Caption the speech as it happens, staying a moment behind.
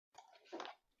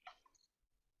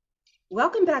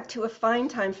Welcome back to A Fine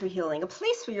Time for Healing, a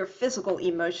place for your physical,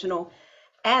 emotional,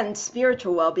 and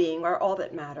spiritual well-being are all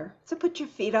that matter. So put your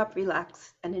feet up,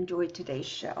 relax, and enjoy today's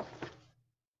show.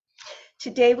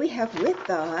 Today we have with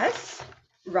us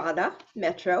Radha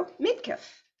Metro-Midkiff.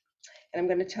 And I'm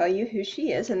going to tell you who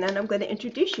she is, and then I'm going to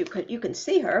introduce you. You can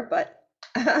see her, but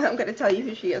I'm going to tell you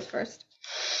who she is first.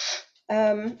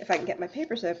 If I can get my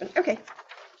papers open. Okay.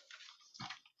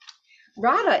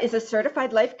 Radha is a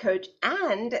certified life coach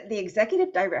and the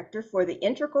executive director for the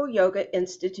Integral Yoga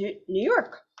Institute, New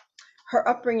York. Her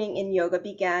upbringing in yoga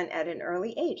began at an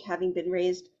early age, having been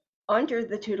raised under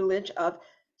the tutelage of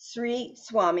Sri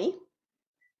Swami.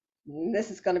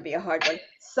 This is going to be a hard one.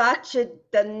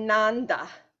 Satchidananda.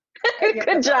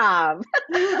 Good job.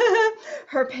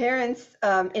 Her parents,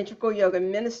 integral yoga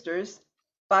ministers,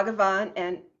 Bhagavan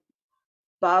and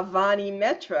Bhavani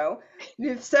Metro,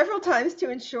 moved several times to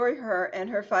ensure her and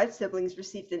her 5 siblings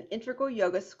received an integral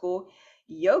yoga school,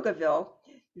 Yogaville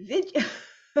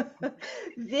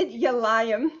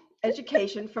Vidyalayam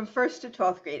education from 1st to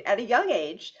 12th grade. At a young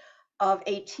age of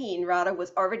 18, Radha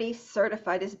was already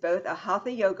certified as both a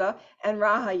Hatha yoga and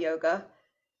Raja yoga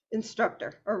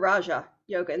instructor.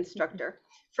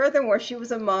 Furthermore, she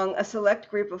was among a select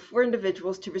group of 4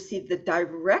 individuals to receive the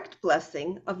direct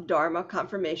blessing of Dharma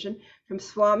confirmation from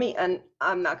Swami, and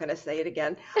I'm not going to say it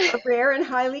again, a rare and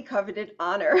highly coveted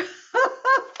honor.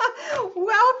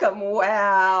 Welcome.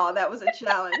 Wow, that was a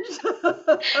challenge.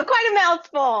 Quite a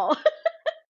mouthful.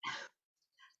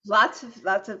 Lots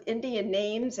of Indian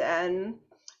names, and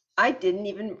I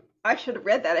should have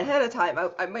read that ahead of time.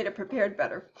 I might have prepared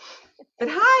better. But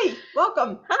hi,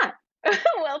 welcome. Hi.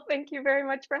 Well, thank you very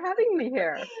much for having me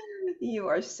here. You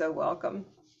are so welcome.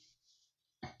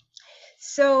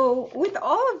 So with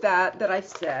all of that I've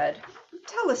said,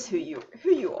 tell us who you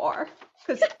are,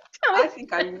 because I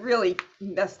think I really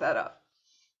messed that up.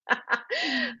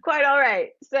 Quite all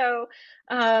right. So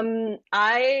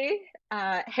I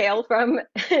hail from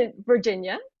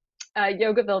Virginia,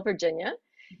 Yogaville, Virginia,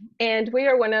 and we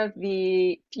are one of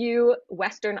the few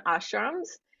Western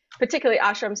ashrams, particularly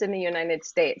ashrams in the United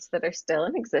States, that are still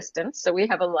in existence. So we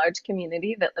have a large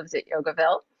community that lives at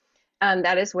Yogaville.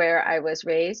 That is where I was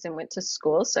raised and went to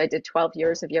school. So I did 12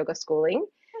 years of yoga schooling,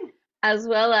 as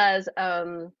well as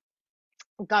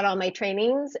got all my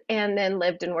trainings and then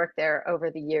lived and worked there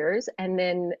over the years. And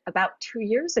then about 2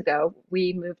 years ago,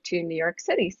 we moved to New York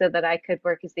City so that I could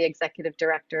work as the executive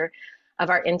director of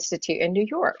our institute in New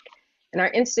York. And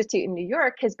our institute in New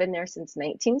York has been there since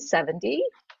 1970.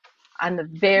 On the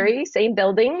very same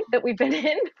building that we've been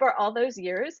in for all those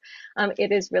years.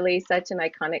 It is really such an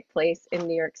iconic place in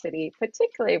New York City,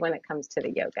 particularly when it comes to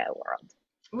the yoga world.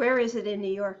 Where is it in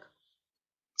New York?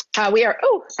 I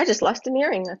just lost an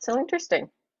earring. That's so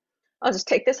interesting. I'll just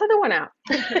take this other one out.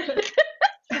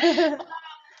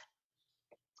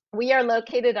 We are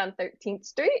located on 13th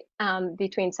Street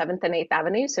between 7th and 8th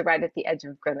Avenue, so right at the edge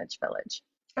of Greenwich Village.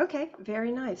 Okay,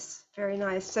 very nice, very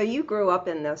nice. So you grew up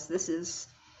in this. This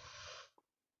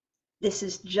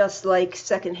is just like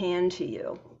secondhand to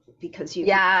you because you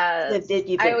lived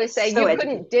it. I always say you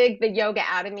couldn't dig the yoga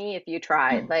out of me if you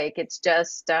tried. Like it's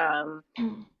just,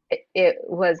 it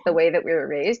was the way that we were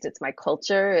raised. It's my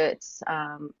culture. It's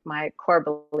my core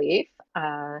belief.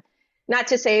 Not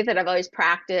to say that I've always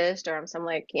practiced or I'm some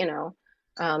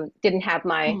didn't have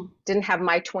my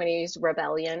 20s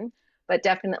rebellion, but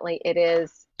definitely it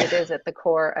is at the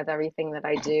core of everything that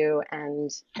I do and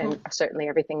certainly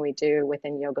everything we do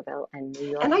within Yogaville and New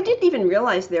York. And I didn't even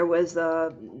realize there was a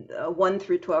 1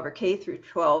 through 12 or K through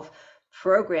 12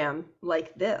 program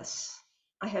like this.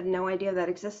 I had no idea that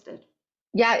existed.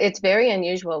 Yeah, it's very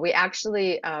unusual. We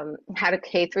actually had a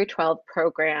K through 12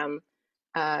 program.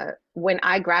 When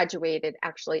I graduated,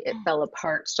 actually it fell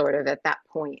apart sort of at that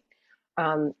point.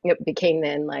 It became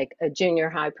then like a junior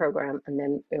high program, and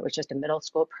then it was just a middle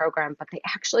school program, but they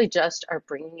actually just are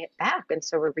bringing it back. And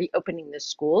so we're reopening this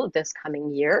school this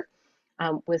coming year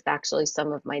with actually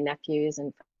some of my nephews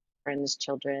and friends'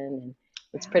 children. And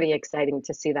it's pretty exciting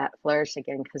to see that flourish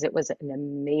again because it was an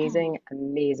amazing,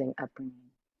 amazing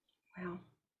upbringing. Wow.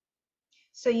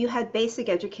 So you had basic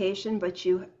education, but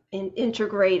you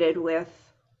integrated with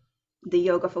the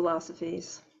yoga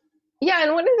philosophies. Yeah,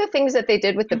 and one of the things that they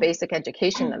did with the basic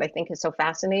education that I think is so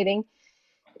fascinating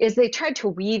is they tried to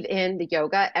weave in the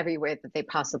yoga everywhere that they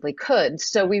possibly could.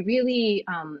 So we really,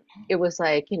 it was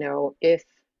like,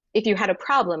 if you had a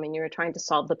problem and you were trying to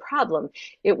solve the problem,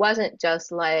 it wasn't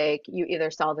just like you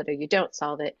either solve it or you don't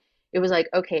solve it. it was like,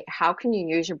 okay, how can you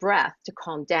use your breath to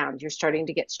calm down? You're starting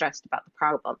to get stressed about the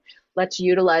problem. Let's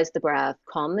utilize the breath,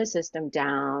 calm the system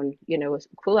down,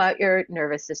 cool out your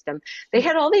nervous system. They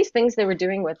had all these things they were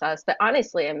doing with us that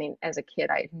honestly, I mean, as a kid,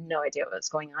 I had no idea what was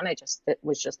going on. It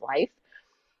was just life.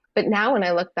 But now when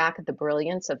I look back at the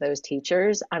brilliance of those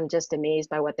teachers, I'm just amazed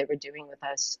by what they were doing with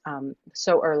us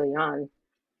so early on.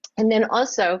 And then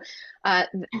also,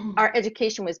 our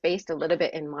education was based a little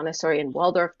bit in Montessori and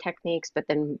Waldorf techniques, but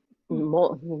then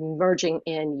merging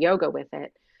in yoga with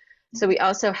it. So we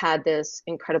also had this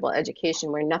incredible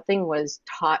education where nothing was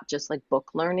taught just like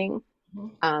book learning.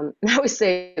 I would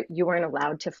say you weren't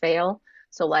allowed to fail.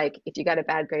 So like if you got a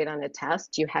bad grade on a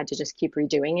test, you had to just keep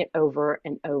redoing it over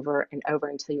and over and over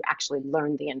until you actually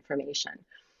learned the information.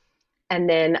 And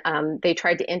then they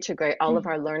tried to integrate all of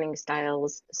our learning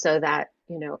styles so that,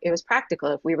 it was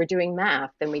practical. If we were doing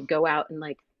math, then we'd go out and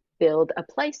like build a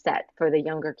play set for the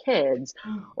younger kids.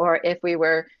 Or if we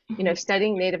were,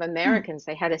 studying Native Americans,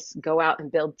 they had us go out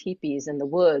and build teepees in the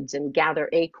woods and gather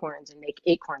acorns and make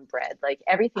acorn bread. Like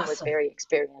everything was very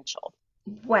experiential.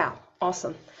 Wow,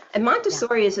 awesome. And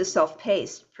Montessori is a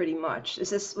self-paced pretty much. Was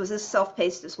this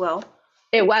self-paced as well?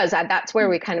 It was. That's where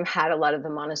we kind of had a lot of the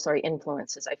Montessori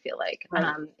influences, I feel like.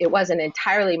 Right. It wasn't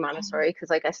entirely Montessori because,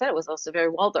 like I said, it was also very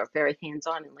Waldorf, very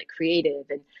hands-on and like creative,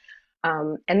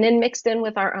 and then mixed in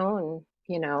with our own,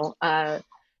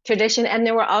 tradition. And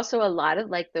there were also a lot of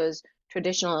like those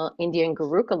traditional Indian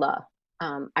Gurukula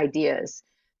ideas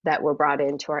that were brought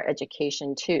into our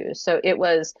education too. So it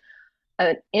was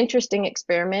an interesting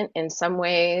experiment. In some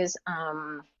ways,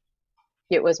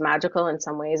 it was magical. In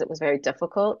some ways, it was very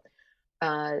difficult.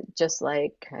 Just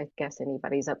like I guess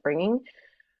anybody's upbringing.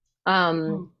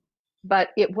 But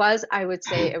it was, I would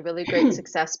say, a really great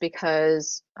success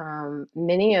because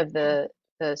many of the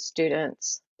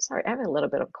students, sorry, I have a little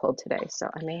bit of cold today, so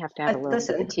I may have to have a little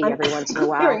bit of tea every once in a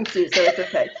while. I'm clearing too, so it's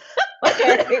okay.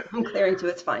 Okay, I'm clearing too,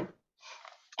 it's fine.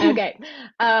 Okay,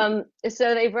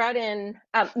 so they brought in,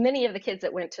 many of the kids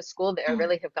that went to school there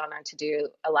really have gone on to do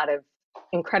a lot of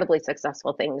incredibly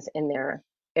successful things in their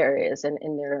areas and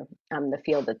in their the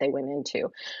field that they went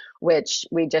into, which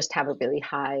we just have a really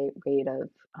high rate of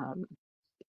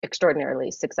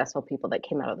extraordinarily successful people that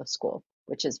came out of the school,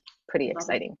 which is pretty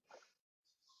exciting.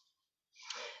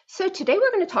 So today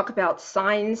we're going to talk about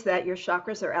signs that your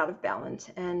chakras are out of balance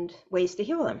and ways to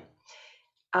heal them.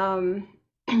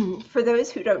 For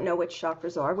those who don't know what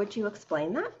chakras are, would you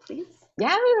explain that, please?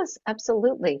 Yes,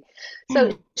 absolutely.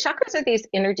 So chakras are these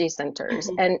energy centers,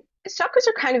 and chakras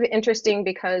are kind of interesting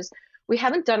because we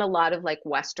haven't done a lot of like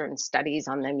Western studies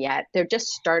on them yet. They're just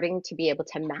starting to be able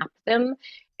to map them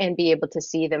and be able to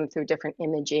see them through different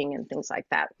imaging and things like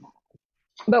that.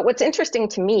 But what's interesting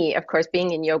to me, of course,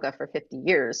 being in yoga for 50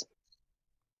 years,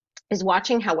 is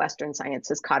watching how Western science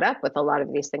has caught up with a lot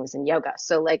of these things in yoga.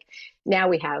 So like now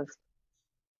we have,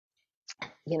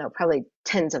 probably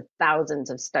tens of thousands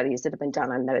of studies that have been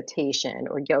done on meditation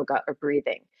or yoga or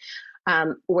breathing.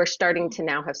 We're starting to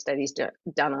now have studies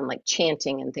done on like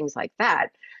chanting and things like that.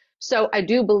 So I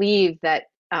do believe that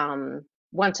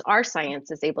once our science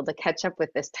is able to catch up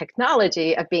with this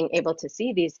technology of being able to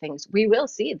see these things, we will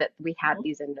see that we have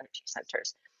these energy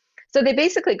centers. So they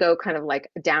basically go kind of like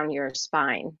down your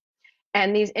spine.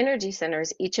 And these energy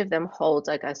centers, each of them holds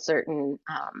like a certain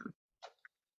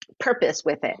purpose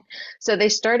with it. So they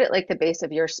start at like the base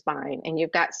of your spine, and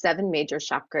you've got 7 major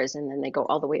chakras, and then they go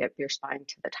all the way up your spine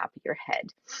to the top of your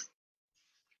head.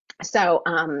 So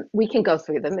we can go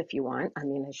through them if you want. I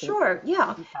mean, I think sure,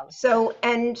 yeah. So,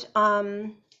 and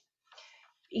when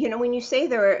you say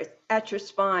they're at your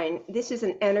spine, this is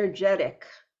an energetic.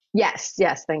 Yes,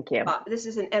 thank you. This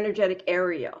is an energetic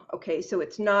area. Okay, so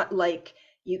it's not like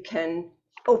you can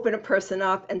open a person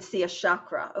up and see a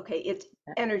chakra. Okay, it's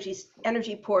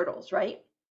energy portals, right?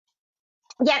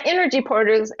 Yeah, energy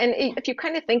portals. And if you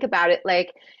kind of think about it,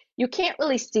 like you can't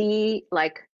really see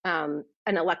like an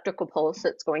electrical pulse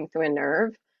that's going through a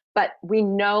nerve, but we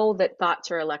know that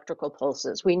thoughts are electrical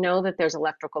pulses. We know that there's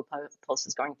electrical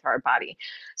pulses going through our body.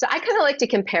 So I kind of like to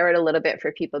compare it a little bit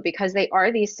for people because they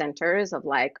are these centers of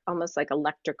like almost like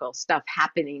electrical stuff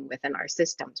happening within our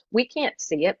systems. We can't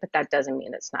see it, but that doesn't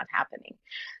mean it's not happening.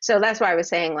 So that's why I was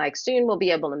saying like soon we'll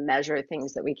be able to measure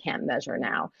things that we can't measure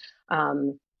now.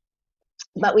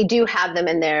 But we do have them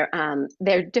in there.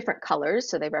 They're different colors,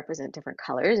 so they represent different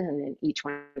colors, and then each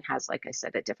one has, like I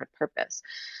said, a different purpose.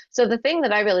 So the thing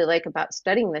that I really like about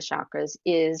studying the chakras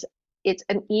is it's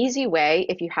an easy way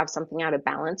if you have something out of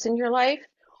balance in your life,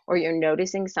 or you're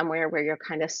noticing somewhere where you're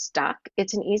kind of stuck,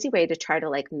 it's an easy way to try to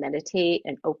like meditate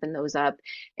and open those up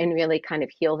and really kind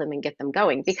of heal them and get them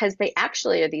going, because they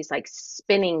actually are these like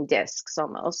spinning discs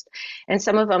almost. And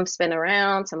some of them spin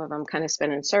around, some of them kind of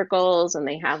spin in circles, and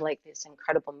they have like this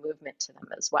incredible movement to them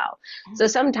as well. So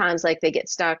sometimes like they get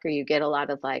stuck, or you get a lot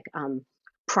of like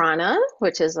prana,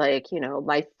 which is like,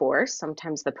 life force.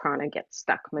 Sometimes the prana gets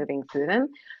stuck moving through them.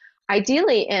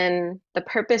 Ideally, in the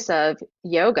purpose of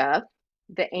yoga,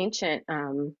 the ancient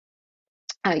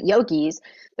yogis,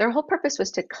 their whole purpose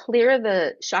was to clear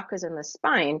the chakras in the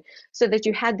spine so that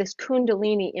you had this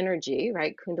kundalini energy,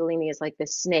 right? Kundalini is like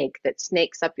this snake that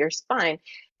snakes up your spine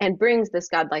and brings this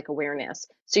godlike awareness.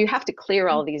 So you have to clear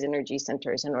all these energy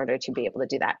centers in order to be able to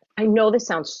do that. I know this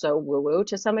sounds so woo-woo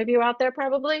to some of you out there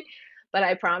probably, but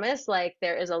I promise, like,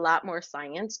 there is a lot more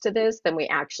science to this than we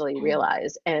actually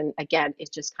realize. And again, it's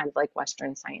just kind of like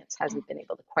Western science hasn't been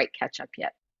able to quite catch up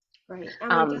yet. Right.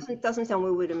 I mean, it doesn't sound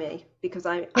woo-woo to me, because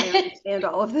I understand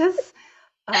all of this.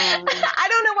 I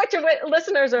don't know what your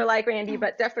listeners are like, Randy,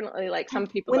 but definitely like some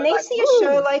people when are they like, see a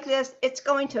show like this, it's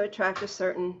going to attract a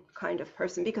certain kind of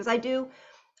person, because I do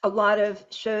a lot of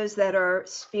shows that are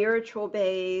spiritual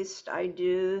based. I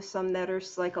do some that are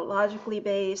psychologically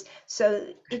based. So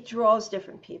it draws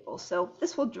different people. So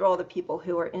this will draw the people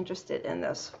who are interested in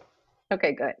this.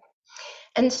 Okay, good.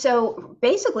 And so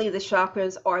basically the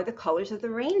chakras are the colors of the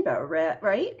rainbow,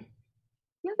 right?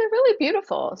 Yeah, they're really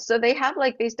beautiful. So they have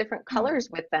like these different colors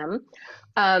with them.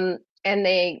 And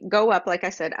they go up, like I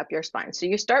said, up your spine. So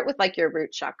you start with like your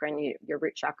root chakra, and your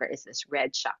root chakra is this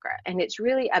red chakra. And it's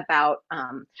really about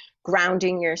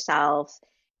grounding yourself.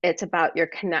 It's about your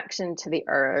connection to the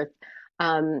earth.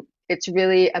 It's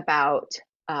really about,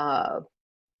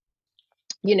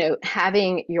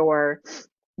 having your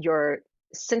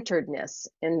centeredness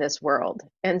in this world.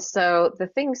 And so the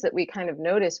things that we kind of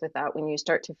notice with that, when you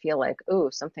start to feel like, oh,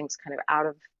 something's kind of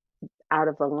out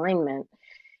of alignment,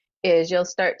 is you'll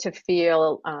start to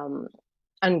feel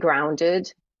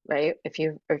ungrounded, right? If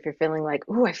you're feeling like,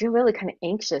 oh, I feel really kind of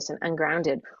anxious and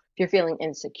ungrounded, if you're feeling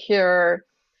insecure.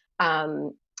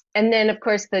 And then, of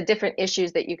course, the different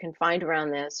issues that you can find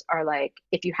around this are like,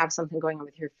 if you have something going on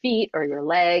with your feet or your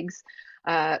legs,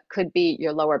 could be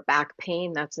your lower back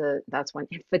pain. That's one.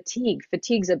 And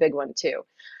fatigue's a big one too.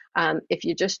 If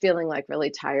you're just feeling like really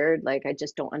tired, like I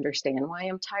just don't understand why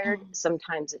I'm tired,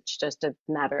 sometimes it's just a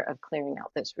matter of clearing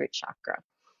out this root chakra.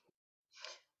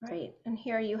 Right. And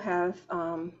here you have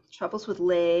troubles with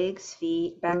legs,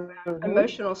 feet, back,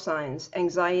 emotional signs,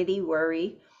 anxiety,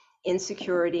 worry,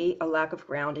 insecurity, a lack of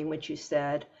grounding, which you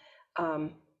said,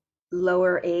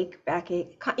 lower ache,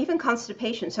 backache, even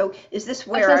constipation. So is this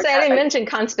where I didn't mention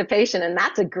constipation, and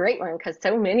that's a great one because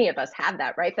so many of us have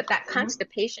that, right? But that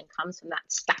constipation comes from that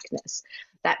stuckness,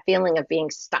 that feeling of being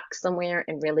stuck somewhere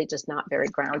and really just not very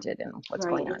grounded in what's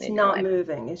going on in your life. It's not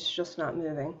moving. It's just not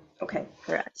moving. Okay.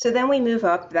 Correct. So then we move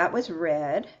up. That was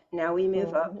red. Now we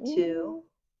move up to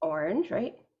orange,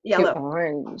 right? Yellow.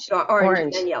 Orange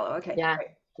and yellow. Okay. Yeah.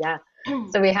 Right. Yeah.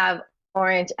 So we have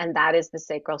orange, and that is the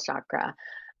sacral chakra.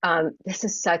 This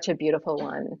is such a beautiful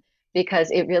one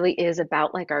because it really is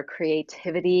about like our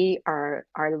creativity, our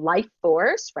life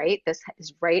force, right? This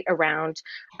is right around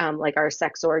like our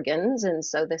sex organs. And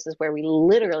so this is where we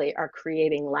literally are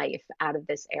creating life out of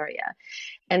this area.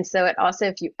 And so it also,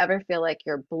 if you ever feel like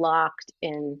you're blocked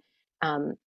in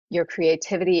your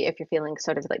creativity, if you're feeling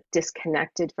sort of like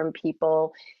disconnected from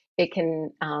people, it can,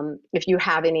 if you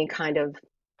have any kind of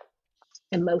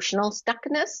emotional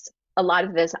stuckness, a lot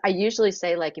of this, I usually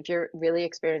say, like, if you're really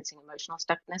experiencing emotional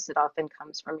stuckness, it often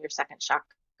comes from your second chakra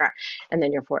and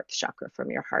then your fourth chakra from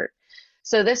your heart.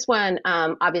 So this one,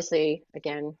 obviously,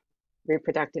 again,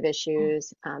 reproductive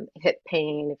issues, hip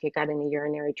pain, if you've got any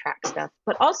urinary tract stuff,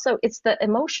 but also it's the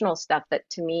emotional stuff that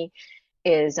to me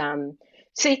is,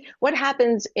 see, what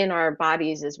happens in our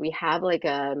bodies is we have like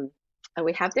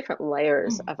we have different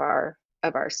layers of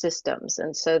our systems.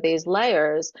 And so these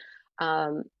layers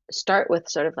start with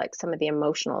sort of like some of the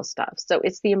emotional stuff. So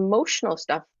it's the emotional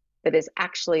stuff that is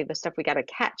actually the stuff we got to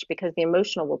catch, because the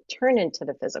emotional will turn into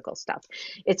the physical stuff.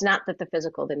 It's not that the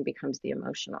physical then becomes the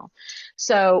emotional.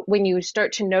 So when you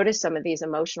start to notice some of these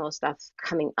emotional stuff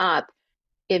coming up,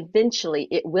 eventually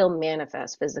it will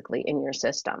manifest physically in your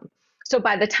system. So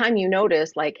by the time you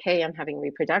notice, like, hey, I'm having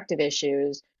reproductive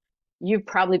issues, you've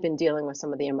probably been dealing with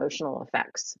some of the emotional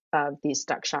effects of these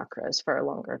stuck chakras for a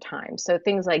longer time. So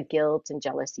things like guilt and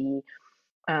jealousy,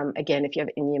 again, if you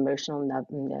have any emotional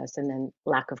numbness, and then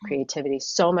lack of creativity,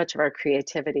 so much of our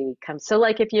creativity comes. So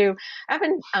like if you, I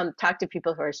haven't talked to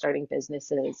people who are starting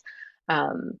businesses,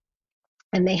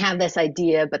 and they have this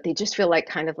idea, but they just feel like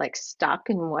kind of like stuck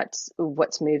in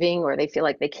what's moving, or they feel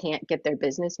like they can't get their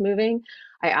business moving.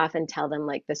 I often tell them,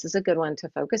 like, this is a good one to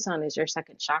focus on, is your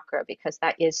second chakra, because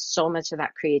that is so much of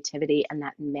that creativity and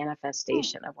that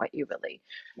manifestation of what you really,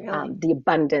 Really? the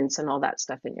abundance and all that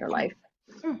stuff in your life.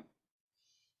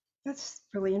 That's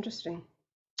really interesting.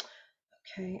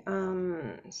 Okay,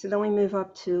 so then we move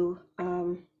up to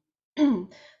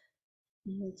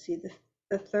let's see,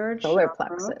 the third Solar chakra,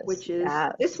 plexus. which is,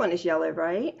 Yes. this one is yellow,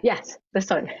 right? Yes, this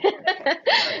one. Okay.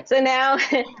 So now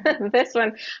this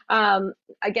one,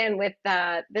 again, with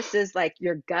this is like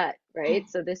your gut, right?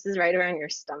 So this is right around your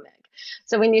stomach.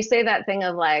 So when you say that thing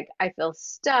of like, I feel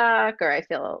stuck, or I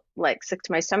feel like sick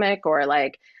to my stomach, or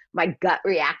like my gut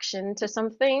reaction to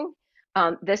something,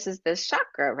 this is this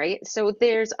chakra, right? So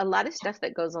there's a lot of stuff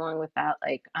that goes along with that,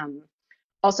 like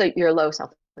also your low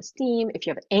self-esteem, if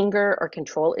you have anger or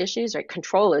control issues, right?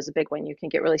 Control is a big one. You can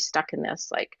get really stuck in this.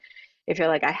 Like if you're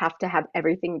like, I have to have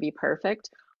everything be perfect,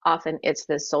 often it's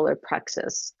this solar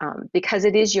plexus, because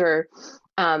it is your,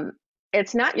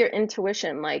 it's not your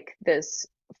intuition like this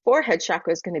forehead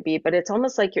chakra is going to be, but it's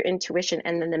almost like your intuition,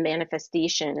 and then the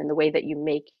manifestation and the way that you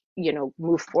make,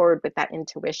 move forward with that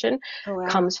intuition Oh, wow.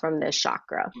 comes from this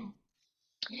chakra.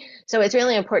 So it's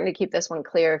really important to keep this one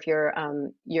clear if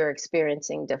you're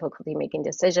experiencing difficulty making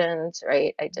decisions,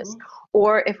 right?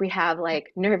 Or if we have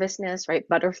like nervousness, right?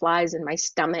 Butterflies in my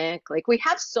stomach. Like we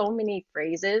have so many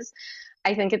phrases.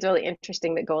 I think it's really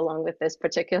interesting that go along with this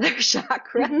particular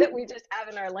chakra that we just have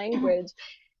in our language.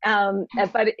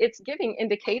 But it's giving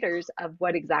indicators of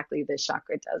what exactly this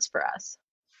chakra does for us.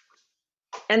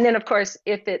 And then, of course,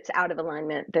 if it's out of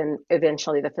alignment, then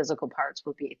eventually the physical parts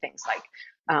will be things like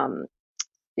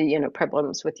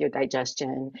problems with your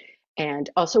digestion, and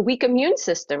also weak immune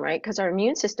system, right? Because our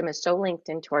immune system is so linked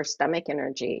into our stomach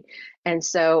energy. And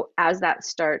so as that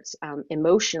starts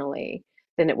emotionally,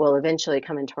 then it will eventually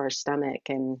come into our stomach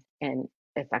and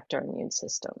affect our immune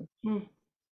system.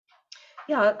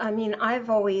 Yeah, I mean, I've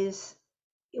always,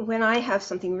 when I have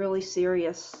something really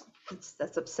serious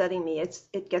that's upsetting me,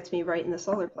 it gets me right in the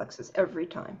solar plexus every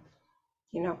time.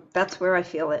 That's where I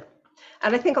feel it.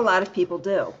 And I think a lot of people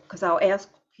do, because I'll ask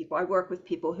people, I work with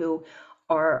people who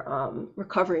are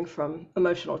recovering from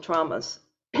emotional traumas.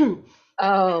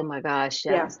 Oh my gosh,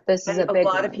 yes. Yeah. This is a big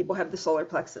lot one. of people have the solar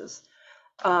plexus.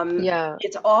 Yeah.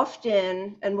 It's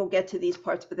often, and we'll get to these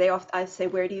parts, but I say,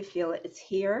 where do you feel it? It's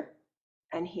here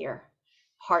and here,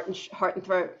 heart and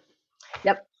throat.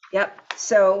 Yep.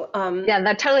 So yeah,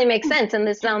 that totally makes sense. And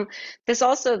this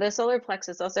also, the solar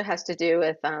plexus also has to do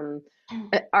with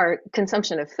our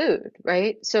consumption of food,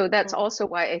 right? So that's also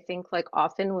why I think like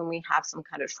often when we have some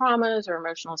kind of traumas or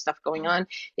emotional stuff going on,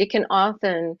 it can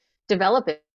often develop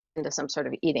into some sort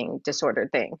of eating disorder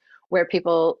thing, where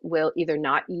people will either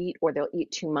not eat, or they'll eat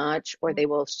too much, or they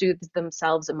will soothe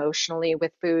themselves emotionally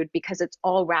with food, because it's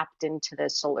all wrapped into the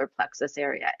solar plexus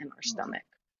area in our stomach.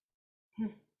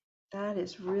 That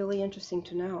is really interesting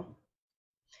to know.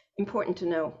 Important to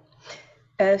know.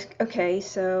 Okay,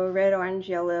 so red, orange,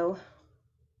 yellow,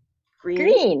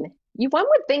 green. One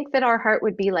would think that our heart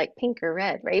would be like pink or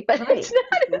red, right? But Right. it's not,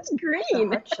 it's green.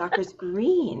 The heart chakra is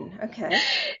green. Okay.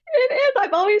 It is.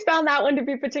 I've always found that one to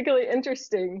be particularly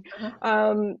interesting.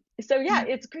 So yeah,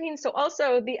 it's green. So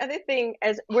also the other thing,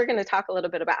 as we're going to talk a little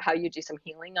bit about how you do some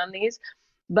healing on these,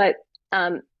 but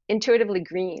intuitively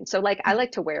green. So like I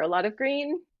like to wear a lot of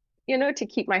green, to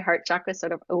keep my heart chakra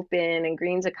sort of open, and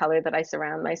green's a color that I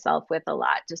surround myself with a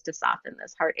lot, just to soften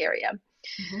this heart area.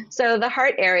 So the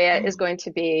heart area is going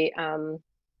to be,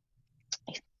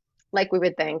 like we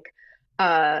would think,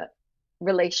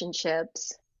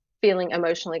 relationships, feeling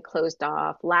emotionally closed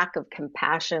off, lack of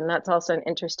compassion. That's also an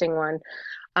interesting one,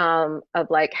 of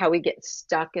like how we get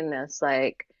stuck in this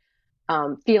like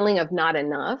feeling of not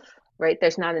enough, right?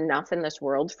 There's not enough in this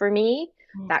world for me.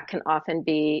 That can often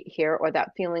be here, or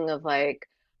that feeling of like,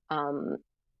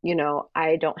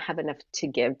 I don't have enough to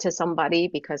give to somebody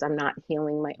because I'm not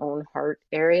healing my own heart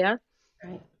area.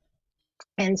 Right.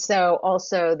 And so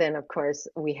also then, of course,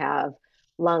 we have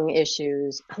lung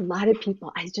issues. A lot of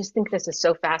people, I just think this is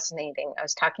so fascinating. I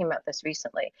was talking about this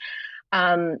recently,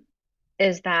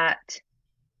 is that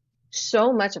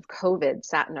so much of COVID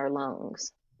sat in our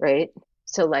lungs, right?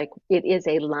 So like it is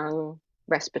a lung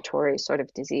respiratory sort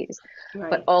of disease,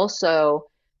 but also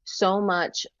so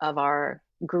much of our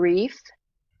grief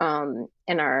and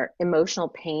our emotional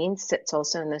pain sits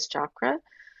also in this chakra.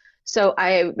 So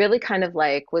I really kind of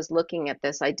like was looking at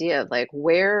this idea of like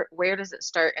where does it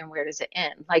start and where does it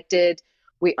end? Like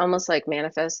we almost like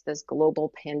manifest this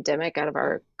global pandemic out of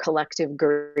our collective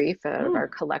grief, out of our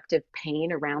collective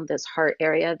pain around this heart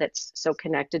area that's so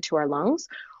connected to our lungs?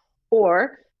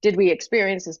 Or did we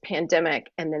experience this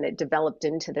pandemic and then it developed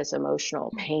into this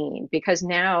emotional pain? Because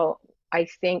now I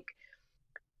think,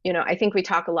 I think we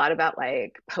talk a lot about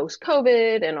like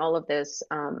post-COVID and all of this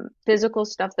physical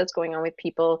stuff that's going on with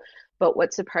people. But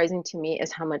what's surprising to me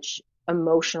is how much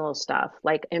emotional stuff,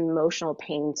 like emotional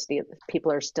pains,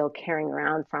 people are still carrying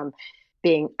around from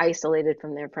being isolated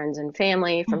from their friends and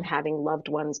family, from having loved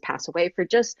ones pass away, for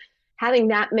just having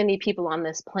that many people on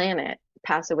this planet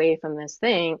pass away from this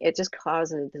thing. It just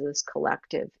causes this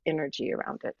collective energy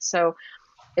around it. So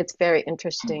it's very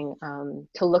interesting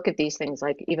to look at these things,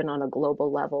 like even on a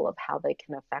global level, of how they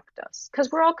can affect us, because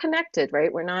we're all connected,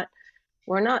 right? We're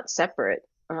not separate.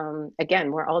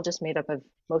 Again, we're all just made up of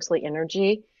mostly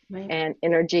energy, right? And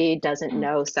energy doesn't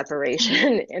know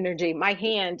separation. Energy, my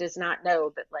hand does not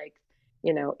know that, like,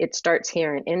 it starts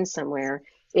here and ends somewhere.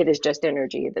 It is just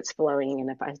energy that's flowing. And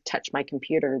if I touch my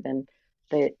computer, then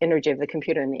the energy of the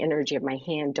computer and the energy of my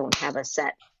hand don't have a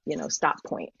set, stop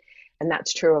point. And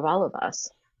that's true of all of us.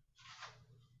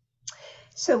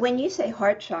 So when you say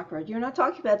heart chakra, you're not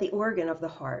talking about the organ of the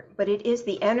heart, but it is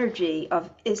the energy of,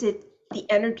 is the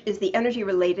energy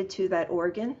related to that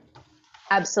organ?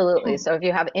 Absolutely. So if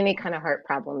you have any kind of heart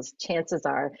problems, chances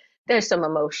are there's some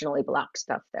emotionally blocked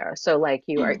stuff there. So like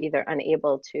you are either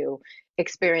unable to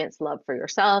experience love for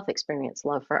yourself, experience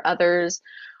love for others.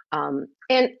 And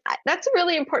that's a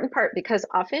really important part, because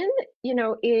often,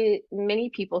 many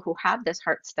people who have this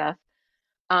heart stuff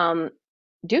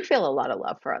do feel a lot of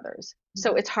love for others.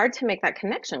 So it's hard to make that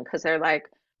connection, because they're like,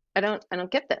 I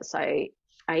don't get this. I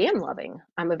am loving.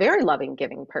 I'm a very loving,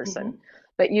 giving person.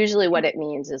 But usually what it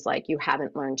means is like you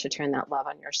haven't learned to turn that love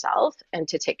on yourself and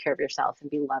to take care of yourself and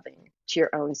be loving to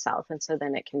your own self. And so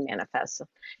then it can manifest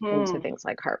into things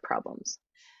like heart problems.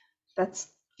 That's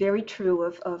very true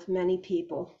of many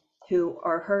people who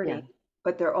are hurting,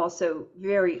 but they're also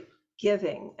very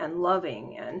giving and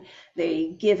loving, and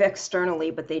they give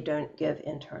externally, but they don't give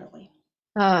internally.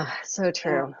 Ah, so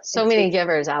true. So many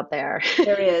givers out there.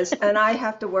 There is. And I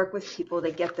have to work with people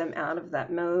to get them out of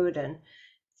that mode, and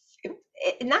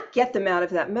not get them out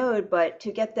of that mode, but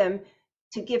to get them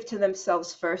to give to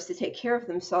themselves first, to take care of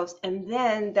themselves. And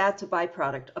then that's a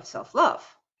byproduct of self-love.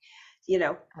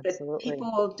 But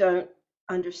people don't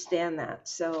understand that.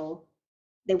 So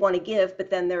they want to give, but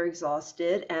then they're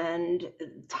exhausted and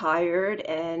tired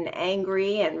and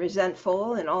angry and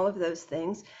resentful and all of those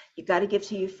things. You got to give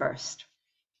to you first.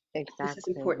 Exactly. This is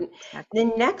important. The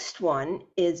next one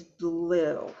is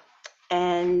blue.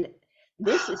 And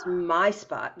this is my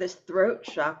spot, this throat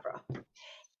chakra.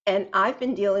 And I've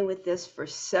been dealing with this for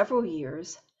several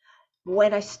years.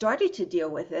 When I started to deal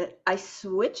with it, I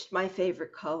switched my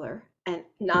favorite color, and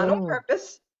not on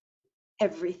purpose.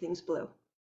 Everything's blue.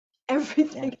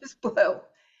 Everything is blue.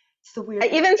 It's the weird. I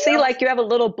even see like you have a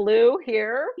little blue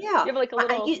here. Yeah. You have like a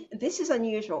little. This is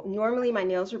unusual. Normally my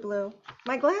nails are blue.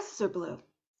 My glasses are blue.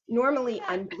 Normally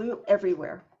I'm blue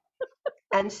everywhere.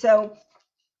 And so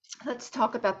let's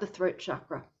talk about the throat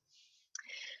chakra.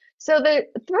 So the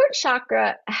throat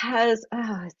chakra has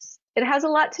it has a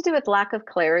lot to do with lack of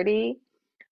clarity.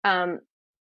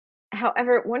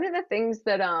 However, one of the things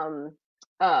that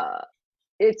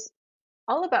it's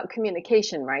all about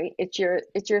communication, right? It's your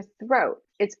throat.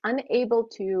 It's unable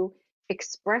to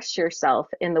express yourself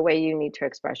in the way you need to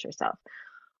express yourself,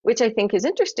 which I think is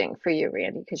interesting for you,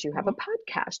 Randy, because you have a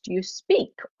podcast. You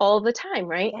speak all the time,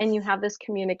 right? Yes. And you have this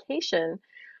communication.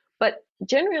 But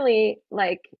generally,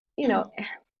 like,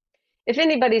 if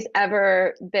anybody's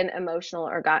ever been emotional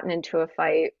or gotten into a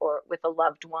fight or with a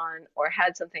loved one or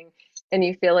had something and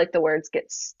you feel like the words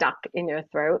get stuck in your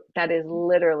throat, that is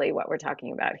literally what we're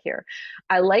talking about here.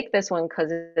 I like this one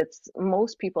because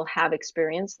most people have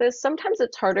experienced this. Sometimes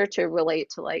it's harder to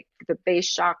relate to like the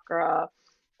base chakra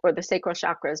or the sacral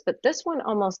chakras, but this one,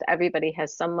 almost everybody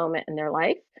has some moment in their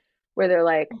life where they're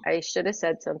like, I should have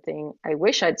said something. I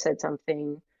wish I'd said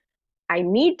something. I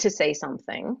need to say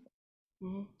something.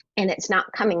 And it's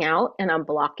not coming out and I'm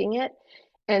blocking it.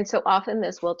 And so often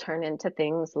this will turn into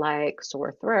things like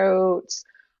sore throats.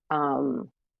 For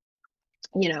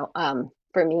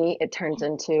me, it turns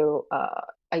into,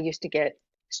 I used to get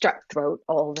strep throat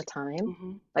all the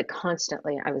time, like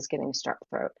constantly I was getting strep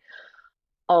throat.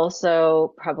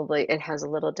 Also, probably it has a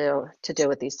little to do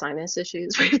with these sinus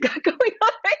issues we've got going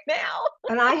on right now.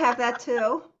 And I have that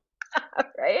too.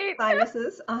 Right?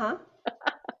 Sinuses,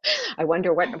 I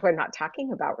wonder what we're not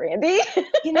talking about, Randy.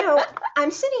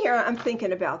 I'm sitting here, I'm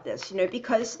thinking about this,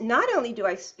 because not only do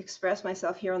I express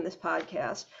myself here on this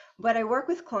podcast, but I work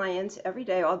with clients every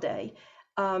day, all day,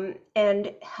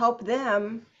 and help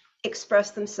them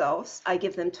express themselves. I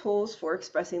give them tools for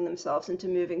expressing themselves and to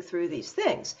moving through these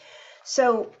things.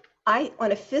 So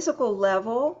on a physical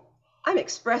level, I'm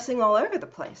expressing all over the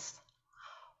place,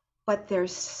 but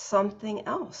there's something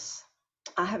else.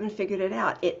 I haven't figured it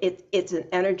out. It's an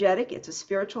energetic, it's a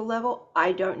spiritual level.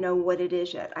 I don't know what it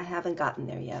is yet. I haven't gotten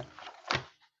there yet.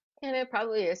 And it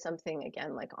probably is something,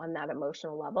 again, like on that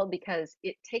emotional level, because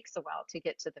it takes a while to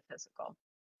get to the physical.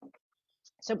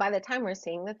 So by the time we're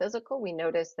seeing the physical, we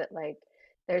notice that like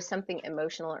there's something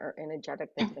emotional or energetic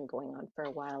that's been going on for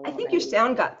a while I think your already.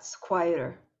 sound got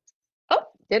quieter. Oh,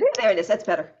 did it? There it is. That's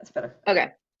better. That's better.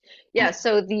 Okay. Yeah,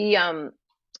 so the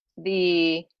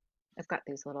I've got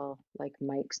these little like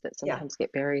mics that Yeah. sometimes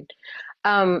get buried.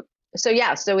 So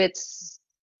yeah, so it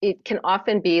can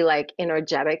often be like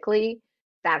energetically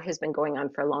that has been going on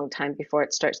for a long time before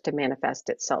it starts to manifest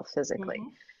itself physically.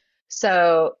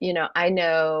 So, I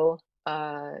know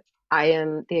I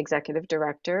am the executive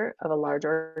director of a large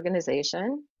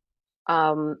organization.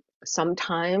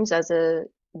 Sometimes as a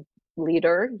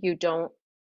leader, you don't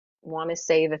want to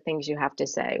say the things you have to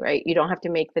say, right? You don't have to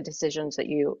make the decisions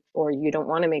or you don't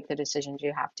want to make the decisions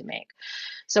you have to make.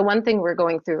 So one thing we're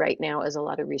going through right now is a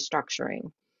lot of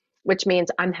restructuring, which means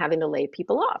I'm having to lay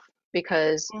people off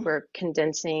because we're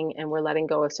condensing and we're letting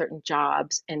go of certain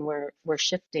jobs and we're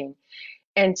shifting.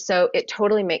 And so it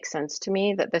totally makes sense to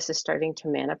me that this is starting to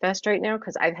manifest right now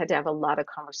because I've had to have a lot of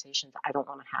conversations I don't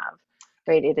want to have,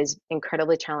 right? It is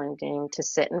incredibly challenging to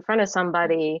sit in front of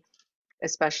somebody,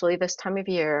 especially this time of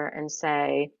year, and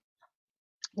say,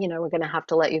 we're going to have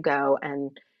to let you go.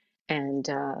 And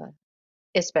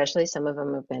especially some of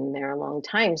them have been there a long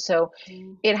time. So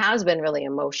it has been really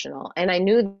emotional. And I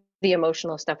knew the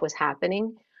emotional stuff was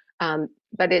happening.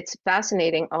 But it's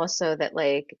fascinating also that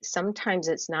like sometimes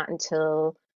it's not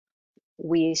until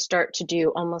we start to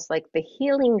do almost like the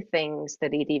healing things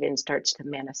that it even starts to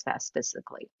manifest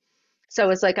physically.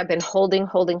 So it's like I've been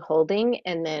holding,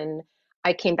 and then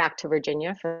I came back to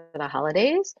Virginia for the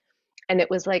holidays. And it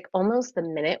was like almost the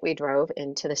minute we drove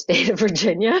into the state of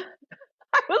Virginia,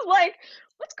 I was like,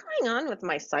 what's going on with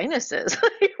my sinuses?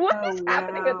 Like, what is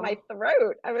happening with my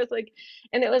throat? I was like,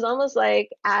 and it was almost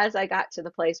like as I got to the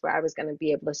place where I was going to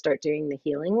be able to start doing the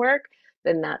healing work,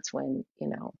 then that's when,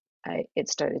 it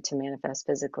started to manifest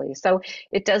physically. So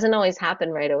it doesn't always happen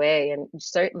right away. And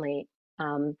certainly,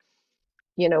 one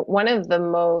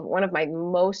of my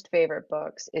most favorite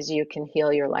books is You Can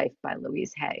Heal Your Life by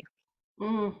Louise Hay.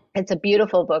 It's a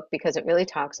beautiful book because it really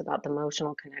talks about the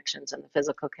emotional connections and the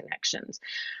physical connections.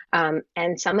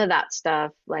 And some of that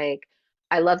stuff, like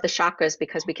I love the chakras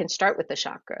because we can start with the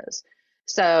chakras.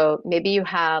 So maybe you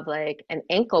have like an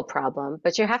ankle problem,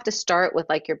 but you have to start with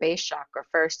like your base chakra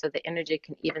first so the energy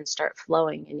can even start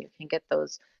flowing and you can get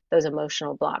those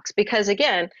emotional blocks. Because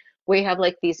again, we have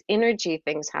like these energy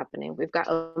things happening. We've got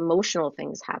emotional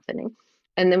things happening,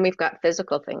 and then we've got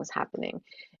physical things happening.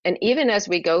 And even as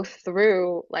we go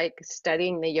through like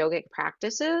studying the yogic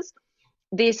practices,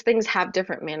 these things have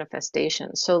different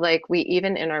manifestations. So like we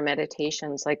even in our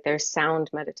meditations, like there's sound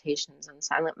meditations and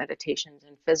silent meditations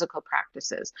and physical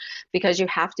practices, because you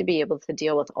have to be able to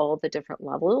deal with all the different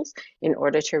levels in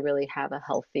order to really have a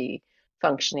healthy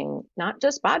functioning, not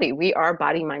just body. We are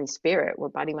body, mind, spirit. We're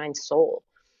body, mind, soul.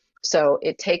 So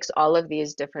it takes all of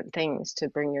these different things to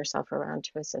bring yourself around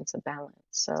to a sense of balance.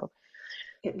 So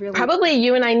It really probably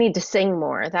you and I need to sing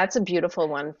more. That's a beautiful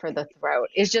one for the throat.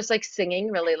 It's just like singing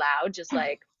really loud, just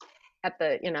like at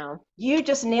the, You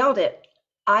just nailed it.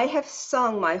 I have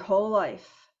sung my whole life,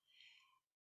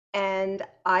 and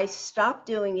I stopped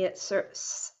doing it,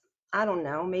 I don't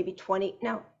know, maybe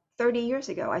 30 years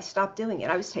ago. I stopped doing it.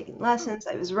 I was taking lessons,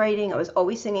 I was writing, I was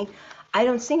always singing. I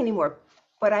don't sing anymore,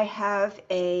 but I have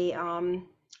a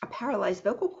paralyzed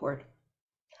vocal cord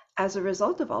as a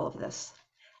result of all of this.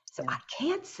 So I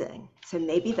can't sing. So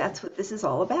maybe that's what this is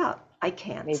all about. I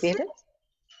can't maybe sing. it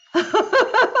is.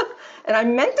 And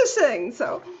I'm meant to sing.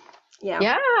 So yeah.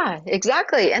 Yeah,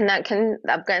 exactly. And that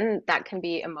can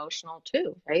be emotional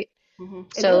too, right? So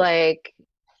It is. like,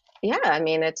 yeah, I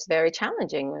mean, it's very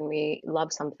challenging when we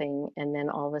love something and then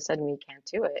all of a sudden we can't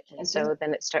do it. And so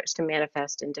then it starts to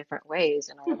manifest in different ways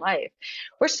in our life.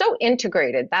 We're so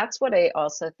integrated. That's what I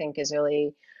also think is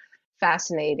really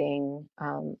fascinating.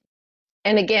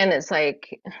 And again, it's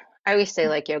like I always say,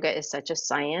 like yoga is such a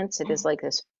science. It is like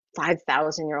this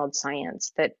 5,000-year-old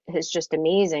science that is just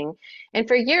amazing. And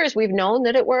for years, we've known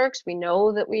that it works. We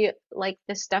know that we like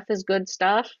this stuff is good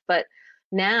stuff. But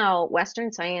now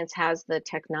Western science has the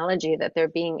technology that they're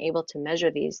being able to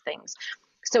measure these things.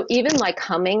 So even like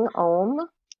humming Om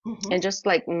and just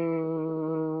like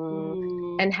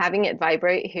and having it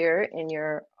vibrate here in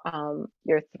your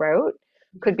throat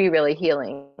could be really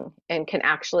healing and can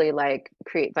actually like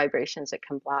create vibrations that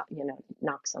can block,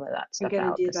 knock some of that I'm stuff going to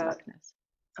out, do the that. stuckness.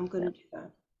 I'm going to do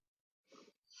that.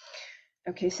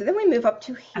 Okay, so then we move up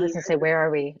to here. I was going to say, where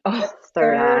are we? Oh,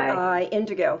 Third eye. eye,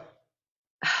 indigo.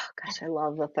 Oh, gosh, I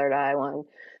love the third eye one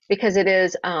because it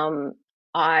is, I'm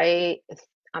a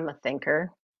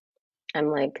thinker. I'm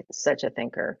like such a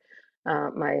thinker.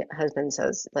 My husband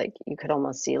says like you could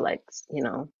almost see like,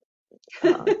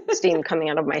 steam coming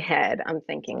out of my head. I'm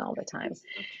thinking all the time.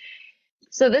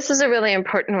 So this is a really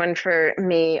important one for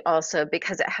me also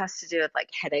because it has to do with like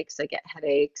headaches. I get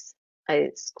headaches. I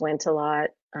squint a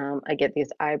lot. I get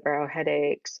these eyebrow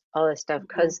headaches, all this stuff,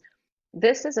 because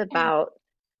this is about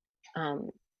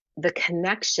the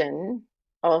connection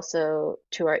also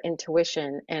to our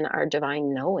intuition and our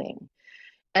divine knowing.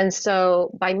 And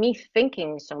so by me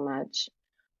thinking so much,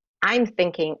 I'm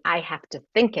thinking I have to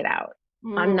think it out.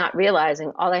 I'm not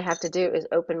realizing all I have to do is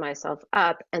open myself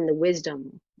up and the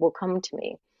wisdom will come to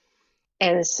me.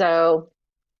 And so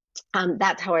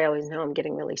that's how I always know I'm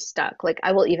getting really stuck. Like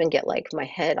I will even get like my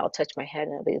head, I'll touch my head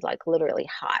and it'll be like literally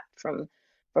hot from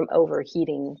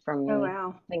overheating from me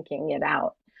thinking it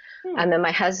out. And then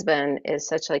my husband is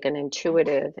such like an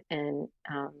intuitive and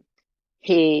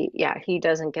he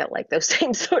doesn't get like those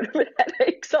same sort of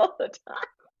headaches all the time.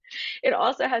 It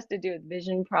also has to do with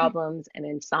vision problems and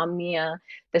insomnia,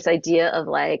 this idea of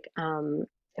like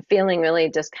feeling really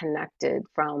disconnected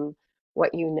from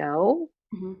what you know.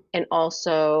 And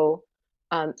also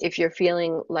if you're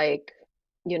feeling like,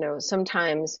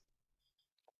 sometimes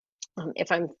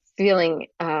if I'm feeling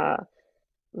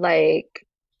like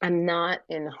I'm not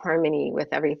in harmony with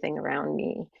everything around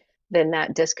me, then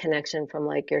that disconnection from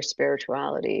like your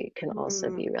spirituality can also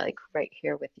be like right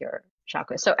here with your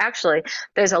chakra. So actually,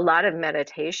 there's a lot of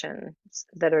meditations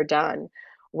that are done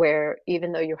where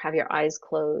even though you have your eyes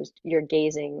closed, you're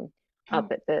gazing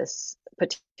up at this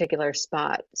particular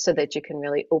spot so that you can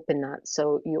really open that.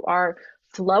 So you are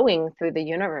flowing through the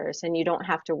universe and you don't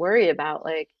have to worry about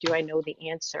like, do I know the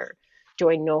answer? Do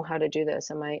I know how to do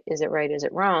this? Is it right? Is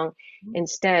it wrong?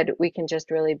 Instead, we can just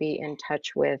really be in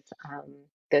touch with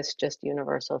this just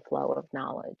universal flow of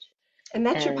knowledge. And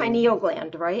that's your pineal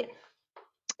gland, right?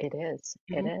 It is.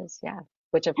 It is, yeah.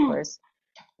 Which of course,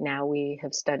 now we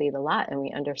have studied a lot and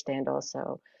we understand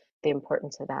also the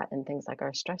importance of that in things like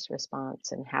our stress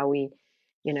response and how we,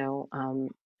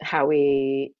 how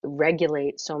we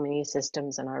regulate so many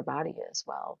systems in our body as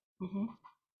well.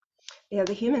 Yeah,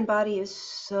 the human body is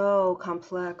so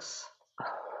complex.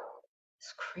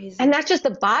 It's crazy. And that's just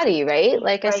the body, right?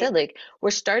 Like I said, like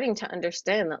we're starting to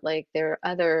understand that like there are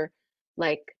other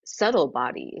like subtle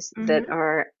bodies that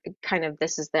are kind of,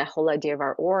 this is the whole idea of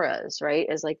our auras, right?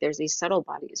 Is like there's these subtle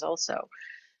bodies also.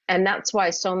 And that's why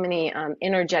so many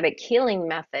energetic healing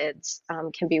methods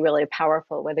can be really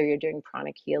powerful, whether you're doing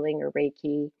pranic healing or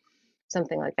Reiki,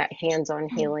 something like that, hands-on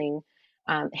healing.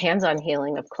 Hands-on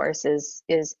healing, of course, is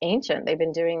ancient. They've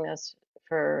been doing this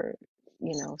for,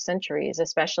 centuries,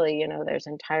 especially, there's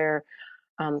entire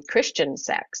Christian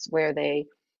sects where they,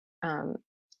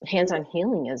 hands-on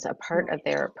healing is a part of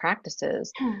their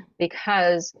practices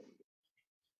because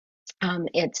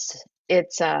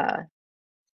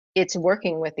it's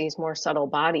working with these more subtle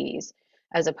bodies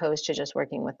as opposed to just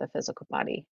working with the physical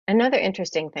body. Another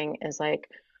interesting thing is like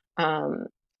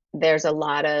there's a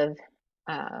lot of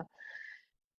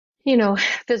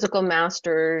physical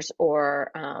masters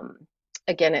or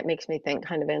again, it makes me think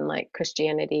kind of in like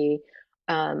Christianity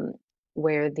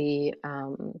where the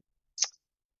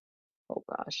oh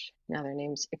gosh, now their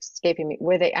name's escaping me,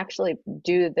 where they actually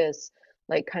do this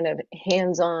like kind of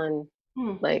hands-on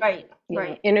like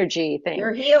energy thing.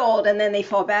 You're healed and then they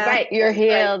fall back. Right, you're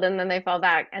healed and then they fall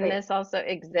back. And this also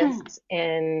exists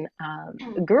in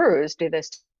gurus do this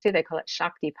too. They call it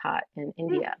Shaktipat in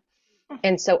India.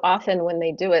 And so often when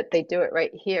they do it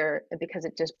right here because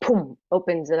it just boom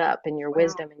opens it up and your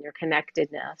wisdom and your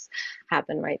connectedness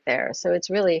happen right there. So it's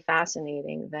really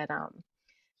fascinating that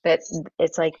that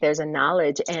it's like there's a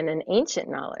knowledge and an ancient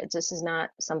knowledge. This is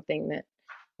not something that,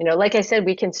 like I said,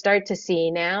 we can start to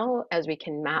see now as we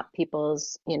can map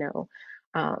people's,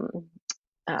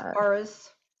 auras,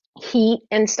 heat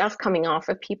and stuff coming off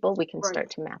of people. We can start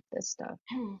to map this stuff.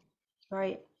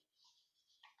 Right.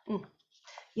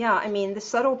 Yeah, I mean, the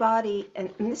subtle body,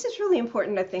 and this is really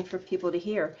important, I think, for people to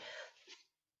hear,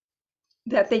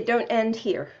 that they don't end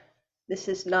here. This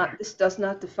does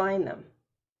not define them.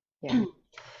 Yeah.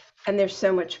 And there's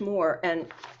so much more.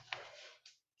 And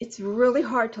it's really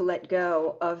hard to let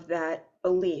go of that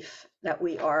belief that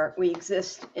we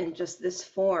exist in just this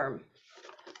form.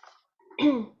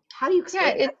 How do you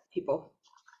explain that to people?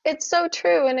 It's so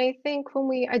true. And I think when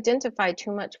we identify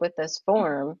too much with this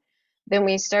form, then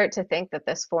we start to think that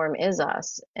this form is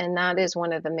us. And that is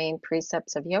one of the main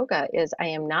precepts of yoga is I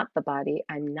am not the body,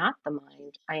 I'm not the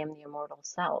mind, I am the immortal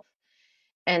self.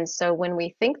 And so when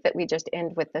we think that we just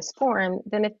end with this form,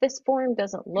 then if this form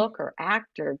doesn't look or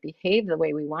act or behave the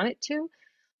way we want it to,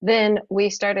 then we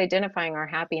start identifying our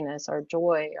happiness, our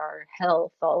joy, our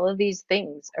health, all of these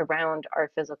things around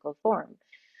our physical form.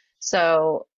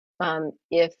 So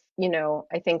if,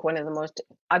 I think one of the most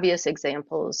obvious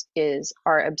examples is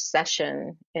our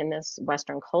obsession in this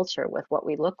Western culture with what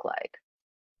we look like.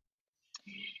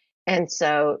 And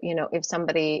so, if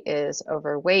somebody is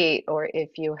overweight or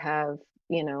if you have,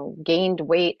 gained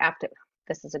weight after,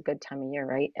 this is a good time of year,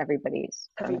 right? Everybody's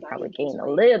going to probably gain a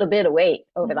little bit of weight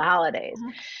over the holidays.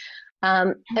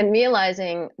 And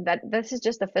realizing that this is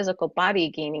just the physical body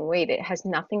gaining weight. It has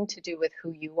nothing to do with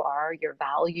who you are, your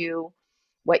value,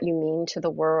 what you mean to the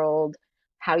world,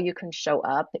 how you can show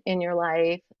up in your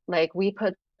life. Like we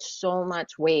put so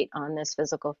much weight on this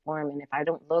physical form. And if I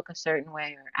don't look a certain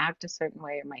way or act a certain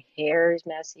way, or my hair is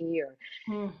messy, or,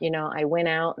 I went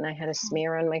out and I had a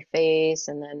smear on my face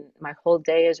and then my whole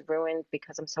day is ruined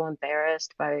because I'm so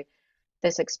embarrassed by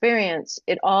this experience,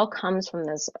 it all comes from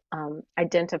this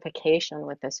identification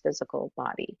with this physical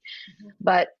body.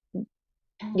 But,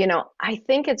 I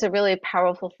think it's a really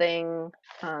powerful thing,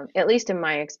 at least in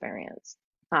my experience.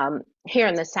 Here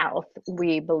in the South,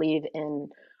 we believe in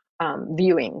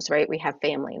viewings, right? We have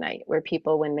family night where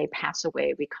people, when they pass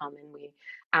away, we come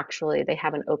and they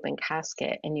have an open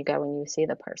casket and you go and you see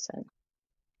the person.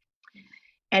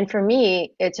 And for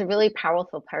me, it's a really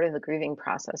powerful part of the grieving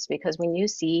process because when you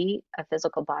see a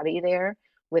physical body there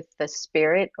with the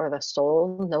spirit or the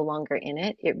soul no longer in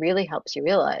it, it really helps you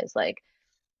realize,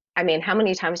 how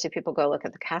many times do people go look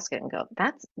at the casket and go,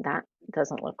 that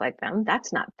doesn't look like them.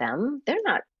 That's not them. They're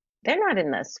not in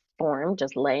this form,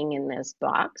 just laying in this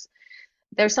box.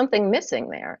 There's something missing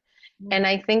there. And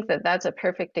I think that that's a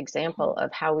perfect example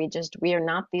of how we are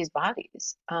not these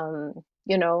bodies.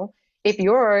 If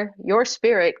your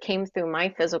spirit came through my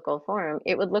physical form,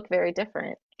 it would look very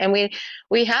different. And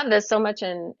we have this so much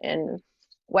in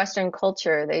Western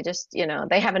culture. They just,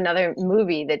 they have another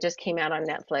movie that just came out on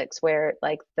Netflix where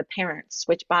like the parents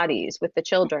switch bodies with the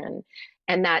children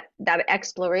and that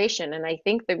exploration. And I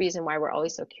think the reason why we're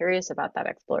always so curious about that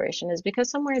exploration is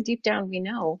because somewhere deep down we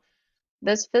know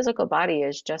this physical body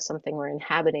is just something we're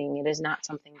inhabiting. It is not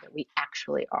something that we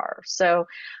actually are. So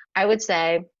I would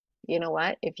say, you know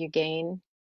what, if you gain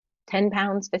 10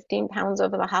 pounds, 15 pounds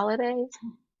over the holidays,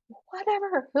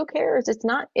 whatever, who cares?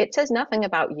 It says nothing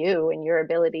about you and your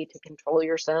ability to control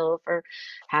yourself or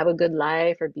have a good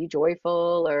life or be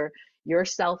joyful or your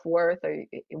self-worth or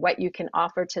what you can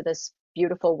offer to this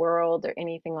beautiful world or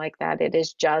anything like that. It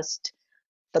is just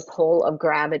the pull of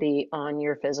gravity on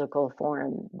your physical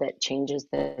form that changes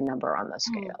the number on the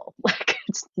scale.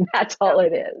 That's all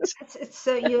it is. It's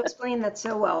so you explained that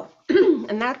so well.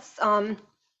 And that's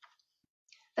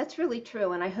really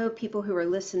true. And I hope people who are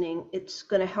listening, it's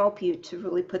going to help you to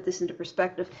really put this into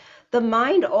perspective. The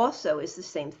mind also is the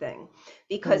same thing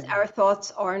because our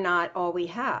thoughts are not all we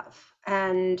have.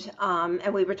 And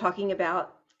we were talking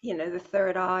about, the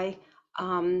third eye,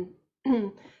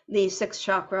 the sixth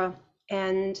chakra,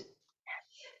 and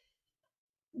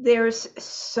there's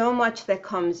so much that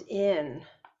comes in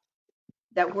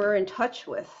that we're in touch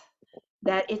with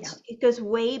that it goes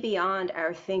way beyond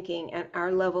our thinking and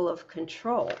our level of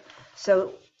control.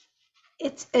 So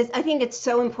I think it's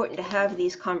so important to have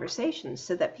these conversations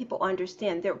so that people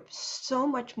understand they're so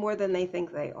much more than they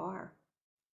think they are.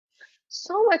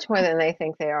 So much more than they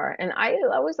think they are. And I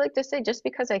always like to say, just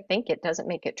because I think it doesn't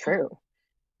make it true,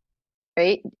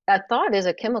 right? A thought is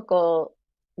a chemical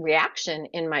reaction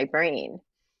in my brain.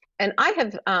 And I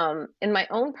have, in my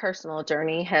own personal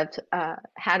journey, have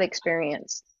had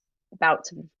experience about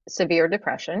severe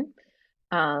depression,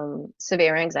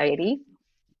 severe anxiety.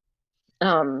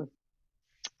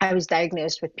 I was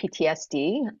diagnosed with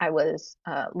PTSD. I was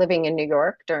living in New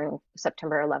York during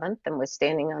September 11th and was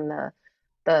standing on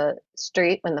the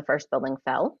street when the first building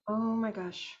fell. Oh my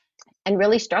gosh. And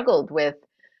really struggled with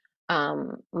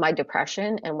my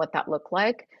depression and what that looked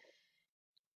like.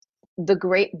 The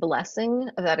great blessing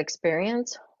of that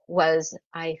experience was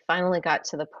I finally got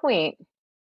to the point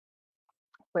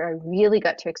where I really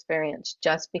got to experience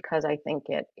just because I think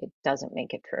it doesn't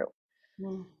make it true.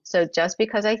 So just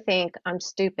because I think I'm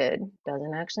stupid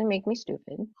doesn't actually make me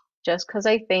stupid. Just because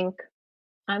I think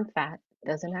I'm fat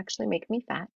doesn't actually make me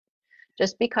fat.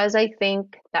 Just because I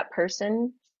think that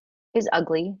person is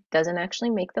ugly doesn't actually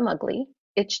make them ugly.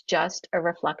 It's just a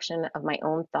reflection of my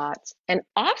own thoughts. And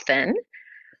often,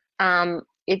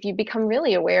 if you become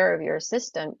really aware of your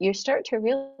system, you start to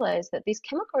realize that these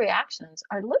chemical reactions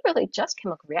are literally just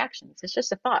chemical reactions. It's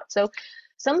just a thought. So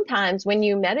sometimes when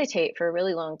you meditate for a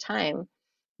really long time,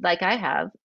 like I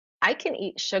have, I can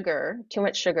eat sugar, too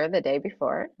much sugar the day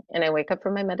before, and I wake up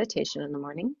from my meditation in the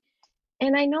morning,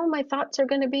 and I know my thoughts are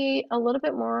going to be a little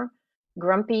bit more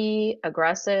grumpy,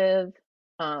 aggressive,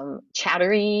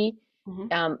 chattery.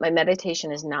 My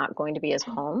meditation is not going to be as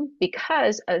calm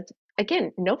because of,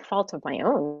 again, no fault of my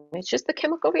own. It's just the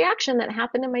chemical reaction that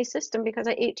happened in my system because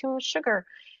I ate too much sugar.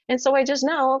 And so I just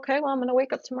know, okay, well, I'm going to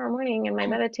wake up tomorrow morning and my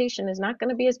meditation is not going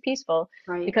to be as peaceful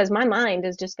because my mind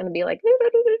is just going to be like,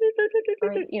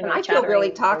 you know, and I feel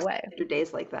really toxic away. after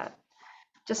days like that.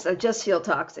 I just feel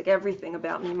toxic. Everything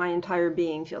about me, my entire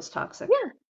being feels toxic.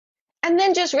 Yeah. And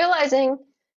then just realizing,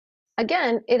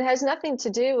 again, it has nothing to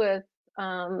do with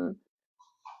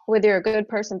whether you're a good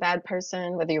person, bad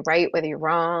person, whether you're right, whether you're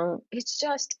wrong. It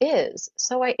just is.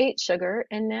 So I ate sugar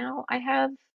and now I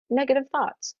have negative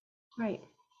thoughts. Right.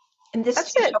 And this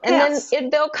That's it. And then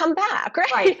they'll come back,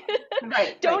 right?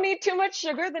 Don't eat too much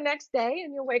sugar the next day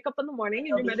and you'll wake up in the morning and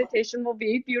your meditation will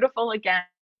be beautiful again.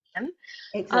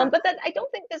 Exactly. But that, I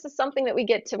don't think this is something that we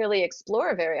get to really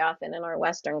explore very often in our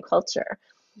Western culture.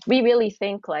 We really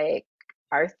think like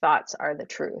our thoughts are the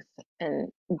truth,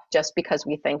 and just because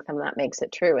we think them, that makes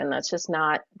it true, and that's just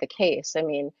not the case. I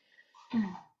mean,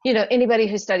 you know, anybody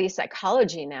who studies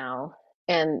psychology now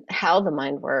and how the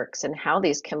mind works and how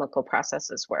these chemical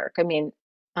processes work, I mean,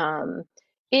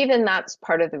 even that's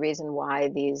part of the reason why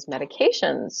these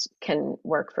medications can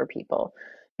work for people,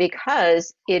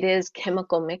 because it is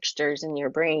chemical mixtures in your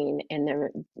brain,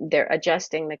 and they're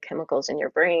adjusting the chemicals in your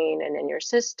brain and in your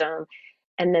system,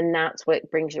 and then that's what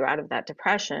brings you out of that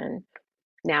depression.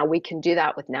 Now we can do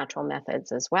that with natural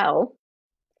methods as well.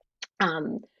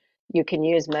 You can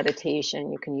use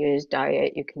meditation, you can use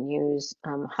diet, you can use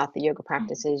Hatha yoga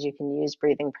practices, you can use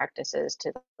breathing practices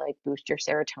to like boost your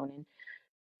serotonin.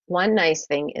 One nice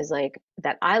thing is like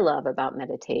that I love about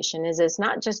meditation is it's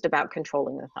not just about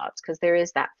controlling the thoughts, because there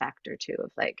is that factor too of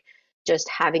like just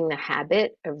having the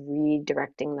habit of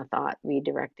redirecting the thought,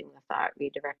 redirecting the thought,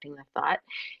 redirecting the thought.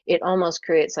 It almost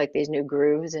creates like these new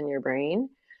grooves in your brain.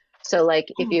 So like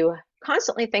if you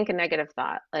constantly think a negative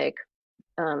thought, like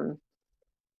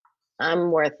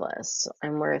I'm worthless,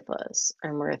 I'm worthless,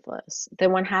 I'm worthless,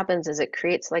 then what happens is it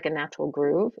creates like a natural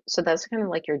groove. So that's kind of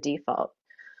like your default.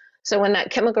 So when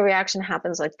that chemical reaction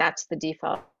happens, like that's the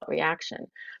default reaction.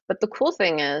 But the cool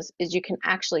thing is you can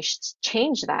actually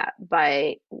change that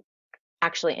by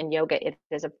actually in yoga, it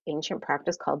is an ancient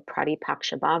practice called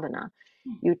Pratipaksha Bhavana.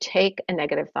 You take a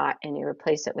negative thought and you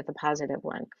replace it with a positive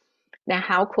one. Now,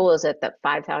 how cool is it that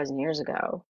 5,000 years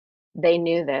ago, they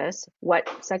knew this, what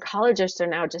psychologists are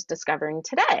now just discovering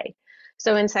today.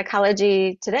 So in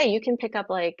psychology today, you can pick up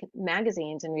like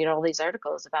magazines and read all these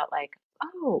articles about like,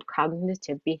 oh,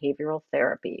 cognitive behavioral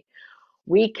therapy.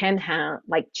 We can have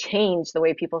like change the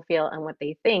way people feel and what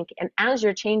they think. And as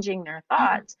you're changing their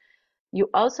thoughts, you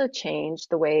also change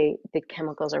the way the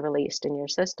chemicals are released in your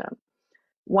system.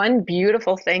 One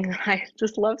beautiful thing that I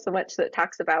just love so much that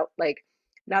talks about like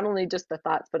not only just the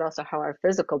thoughts, but also how our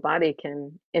physical body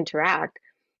can interact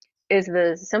is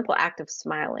the simple act of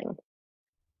smiling.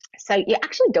 So you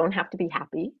actually don't have to be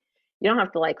happy. You don't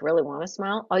have to like really want to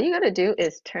smile. All you got to do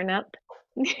is turn up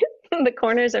the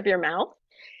corners of your mouth,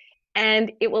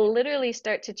 and it will literally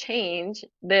start to change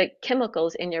the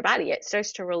chemicals in your body. It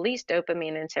starts to release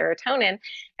dopamine and serotonin.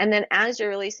 And then as you're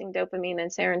releasing dopamine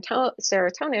and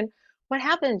serotonin, what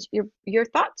happens? Your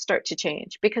thoughts start to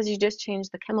change because you just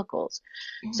changed the chemicals.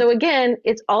 So again,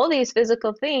 it's all these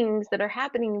physical things that are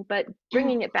happening, but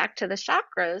bringing it back to the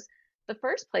chakras, the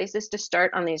first place is to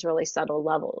start on these really subtle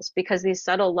levels, because these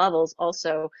subtle levels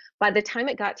also, by the time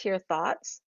it got to your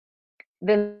thoughts,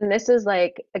 then this is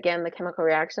like, again, the chemical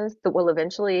reactions that will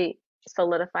eventually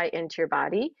solidify into your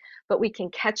body, but we can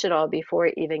catch it all before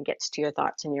it even gets to your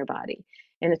thoughts in your body.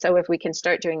 And so if we can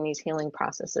start doing these healing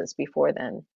processes before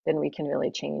then we can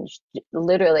really change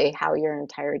literally how your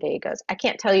entire day goes. I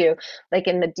can't tell you, like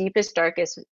in the deepest,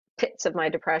 darkest pits of my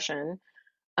depression,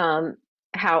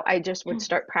 how I just would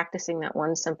start practicing that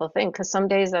one simple thing, because some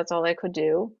days that's all I could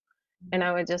do. And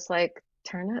I would just like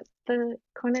turn up the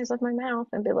corners of my mouth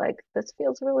and be like, this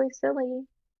feels really silly.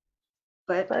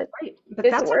 But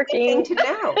it's that's working. A good thing to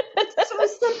know. It's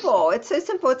so simple. It's so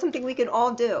simple. It's something we can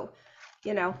all do,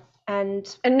 you know.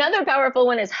 And another powerful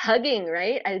one is hugging,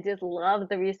 right? I just love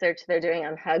the research they're doing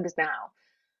on hugs now.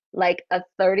 Like a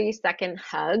 30-second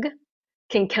hug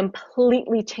can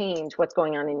completely change what's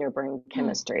going on in your brain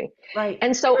chemistry. Right.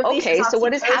 And so, Releases so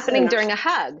what is happening oxytocin. during a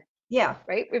hug? Yeah.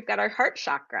 Right? We've got our heart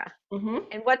chakra.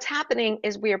 And what's happening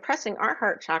is we are pressing our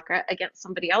heart chakra against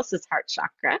somebody else's heart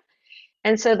chakra.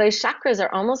 And so those chakras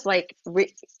are almost like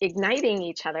igniting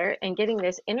each other and getting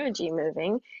this energy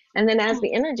moving. And then as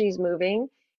the energy is moving,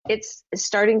 it's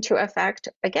starting to affect,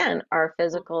 again, our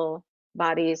physical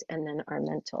bodies and then our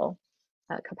mental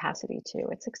capacity too.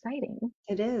 It's exciting.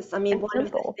 It is. I mean, and one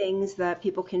simple. of the things that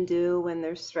people can do when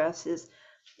they're stressed is,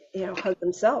 hug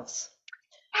themselves.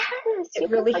 Yes, It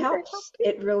really helps.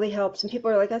 It really helps. And people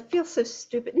are like, I feel so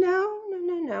stupid. No.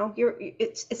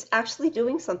 It's actually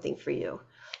doing something for you.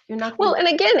 You're not. Well, and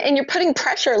again, and you're putting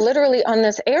pressure literally on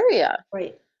this area.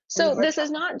 Right. So this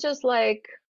is not just like,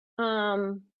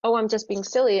 oh, I'm just being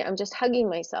silly. I'm just hugging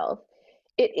myself.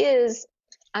 It is,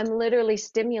 I'm literally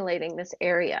stimulating this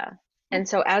area. And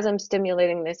so as I'm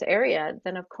stimulating this area,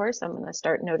 then of course I'm going to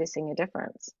start noticing a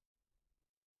difference.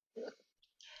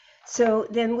 So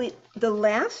then the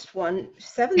last one,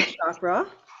 7th chakra,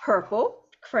 purple,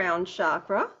 crown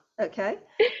chakra. Okay.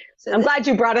 So I'm glad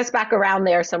you brought us back around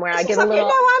there somewhere. I get a little.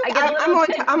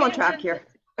 I'm on track here.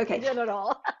 Okay. I did it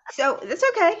all. So it's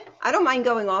okay. I don't mind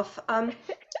going off.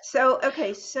 So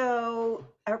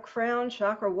our crown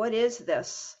chakra, what is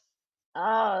this?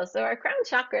 Oh, so our crown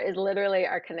chakra is literally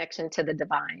our connection to the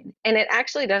divine. And it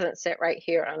actually doesn't sit right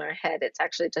here on our head. It's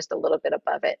actually just a little bit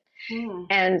above it.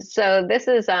 And so this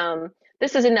is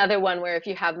another one where if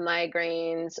you have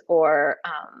migraines or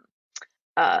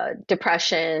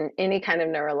depression, any kind of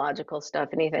neurological stuff,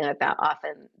 anything like that,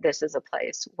 often this is a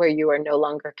place where you are no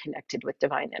longer connected with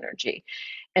divine energy.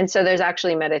 And so there's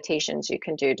actually meditations you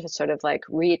can do to sort of like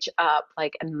reach up,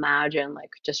 like imagine like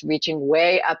just reaching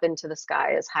way up into the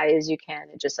sky as high as you can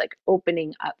and just like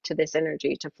opening up to this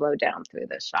energy to flow down through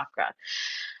this chakra.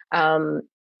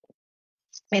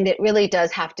 And it really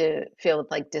does have to feel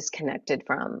like disconnected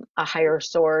from a higher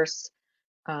source,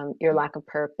 your lack of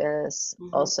purpose.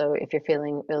 Also, if you're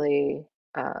feeling really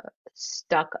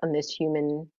stuck on this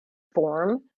human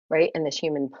form, right, in this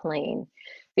human plane,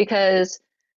 because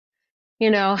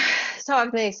so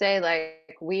often they say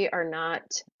like we are not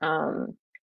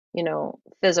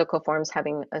physical forms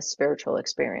having a spiritual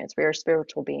experience. We are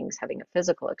spiritual beings having a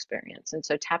physical experience. And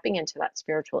so tapping into that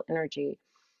spiritual energy,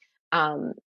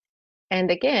 and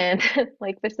again,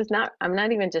 like I'm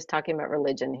not even just talking about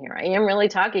religion here. I am really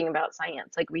talking about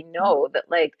science. Like we know that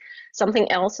like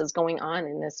something else is going on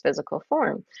in this physical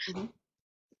form.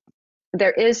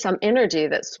 There is some energy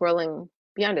that's swirling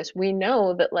beyond us. We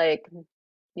know that like,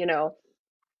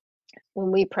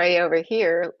 when we pray over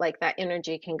here, like that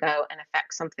energy can go and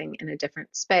affect something in a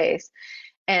different space.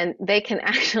 And they can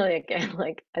actually, again,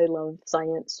 like I love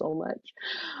science so much.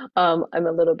 I'm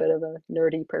a little bit of a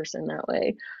nerdy person that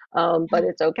way, but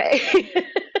it's okay.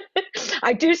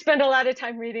 I do spend a lot of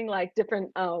time reading like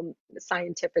different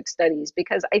scientific studies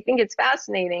because I think it's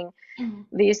fascinating.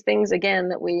 These things, again,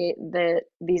 that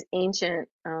these ancient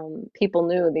people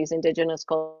knew, these indigenous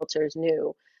cultures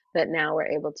knew, that now we're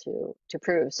able to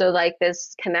prove. So like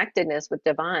this connectedness with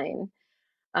divine,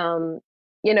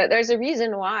 there's a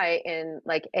reason why in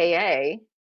like AA,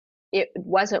 it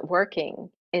wasn't working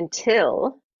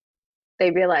until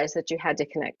they realized that you had to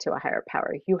connect to a higher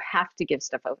power. You have to give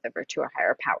stuff over to a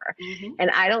higher power.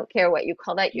 And I don't care what you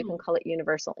call that. You can call it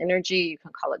universal energy. You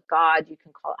can call it God. You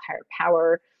can call it higher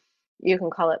power. You can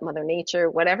call it Mother Nature,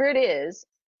 whatever it is.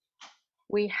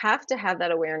 We have to have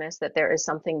that awareness that there is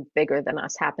something bigger than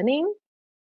us happening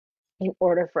in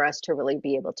order for us to really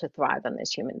be able to thrive on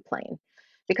this human plane.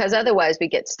 Because otherwise we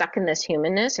get stuck in this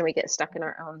humanness and we get stuck in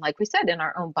our own, like we said, in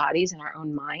our own bodies and our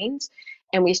own minds.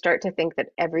 And we start to think that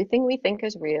everything we think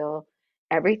is real,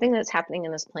 everything that's happening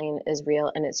in this plane is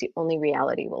real, and it's the only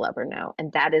reality we'll ever know.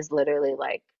 And that is literally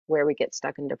like where we get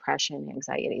stuck in depression,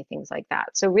 anxiety, things like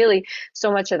that. So really,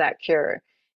 so much of that cure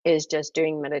is just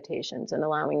doing meditations and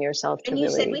allowing yourself to really.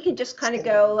 And you said we can just kind of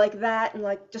go like that and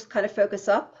like just kind of focus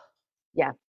up?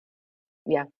 Yeah.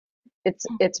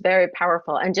 It's very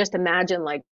powerful. And just imagine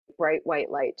like bright white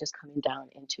light just coming down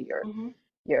into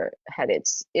your head.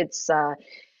 It's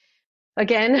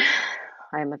again,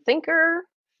 I'm a thinker.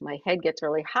 My head gets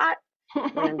really hot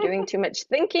when I'm doing too much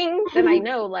thinking. Then I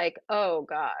know like, oh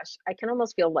gosh, I can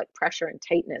almost feel like pressure and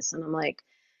tightness. And I'm like,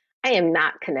 I am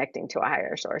not connecting to a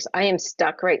higher source. I am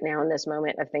stuck right now in this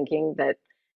moment of thinking that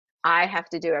I have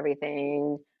to do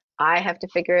everything. I have to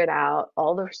figure it out.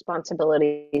 All the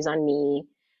responsibilities on me.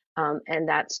 And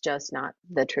that's just not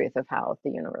the truth of how the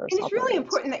universe operates. And it's really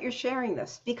important that you're sharing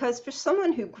this, because for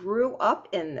someone who grew up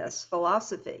in this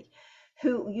philosophy,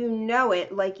 who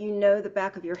it like the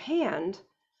back of your hand,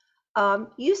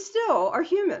 you still are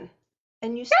human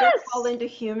and you still fall Yes, into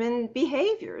human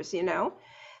behaviors, you know.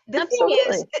 The thing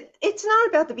is, absolutely. it's not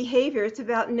about the behavior, it's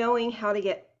about knowing how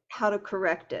to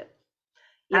correct it.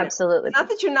 You know, Absolutely. it's not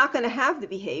that you're not going to have the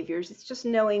behaviors, it's just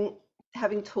knowing,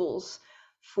 having tools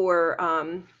for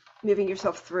moving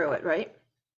yourself through it, right?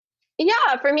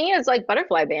 Yeah, for me, it's like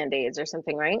butterfly band-aids or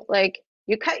something, right? Like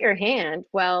you cut your hand.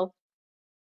 Well,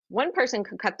 one person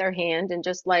could cut their hand and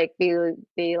just like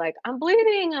be like, I'm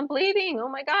bleeding, I'm bleeding. Oh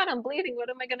my God, I'm bleeding. What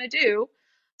am I gonna do?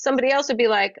 Somebody else would be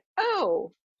like,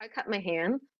 oh, I cut my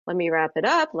hand. Let me wrap it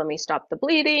up. Let me stop the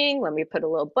bleeding. Let me put a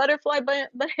little butterfly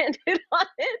band-aid on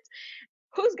it.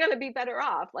 Who's gonna be better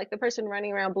off? Like the person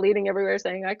running around bleeding everywhere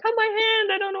saying, I cut my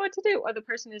hand, I don't know what to do. Or the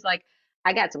person who's like,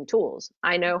 I got some tools.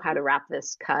 I know how to wrap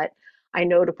this cut. I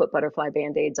know to put butterfly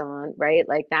band-aids on, right?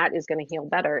 Like that is gonna heal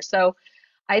better. So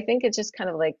I think it's just kind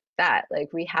of like that.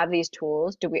 Like we have these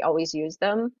tools. Do we always use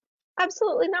them?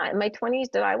 Absolutely not. In my 20s,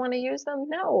 did I want to use them?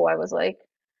 No. I was like,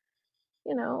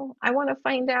 I want to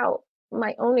find out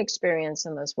my own experience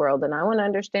in this world and I want to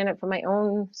understand it from my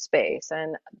own space.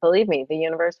 And believe me, the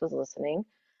universe was listening.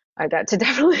 I got to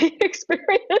definitely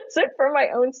experience it from my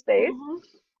own space. Hmm.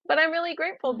 But I'm really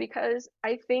grateful because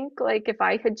I think like if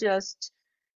I had just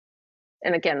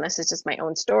and again, this is just my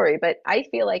own story, but I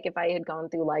feel like if I had gone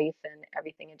through life and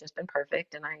everything had just been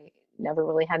perfect and I never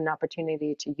really had an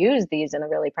opportunity to use these in a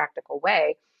really practical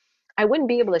way, I wouldn't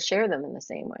be able to share them in the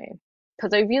same way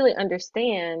because I really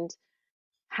understand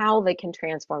how they can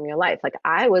transform your life. Like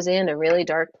I was in a really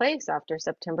dark place after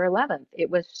September 11th. It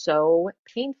was so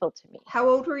painful to me. How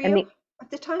old were And you at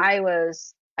the time? I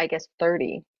was, I guess,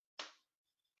 30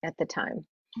 at the time.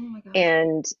 Oh my gosh.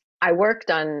 And I worked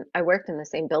in the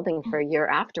same building for a year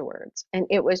afterwards. And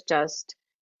it was just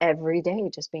every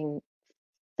day just being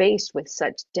faced with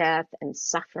such death and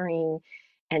suffering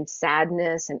and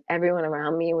sadness and everyone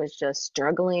around me was just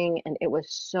struggling and it was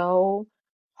so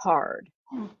hard.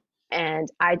 And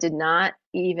I did not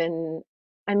even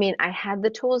I mean, I had the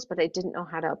tools, but I didn't know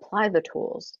how to apply the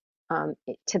tools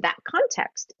to that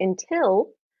context until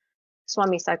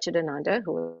Swami Satchidananda,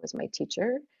 who was my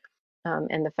teacher,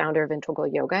 and the founder of Integral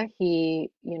Yoga, he,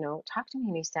 talked to me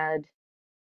and he said,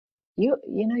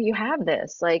 you have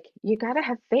this, like, you got to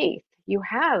have faith. You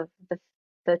have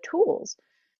the tools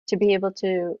to be able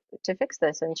to fix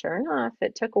this. And sure enough,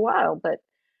 it took a while, but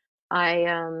I,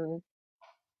 um,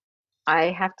 I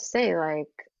have to say, like,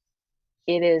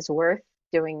 it is worth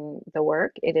doing the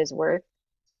work. It is worth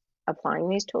applying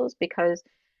these tools because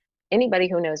anybody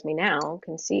who knows me now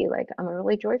can see like I'm a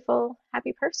really joyful,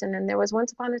 happy person. And there was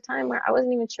once upon a time where I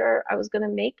wasn't even sure I was going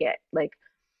to make it. Like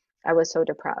I was so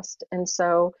depressed. And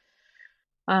so,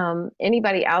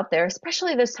 anybody out there,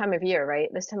 especially this time of year, right?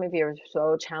 This time of year is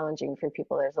so challenging for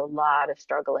people. There's a lot of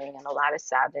struggling and a lot of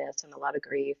sadness and a lot of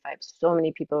grief. I have so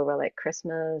many people who were like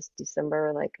Christmas,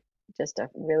 December, like just a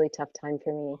really tough time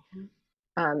for me.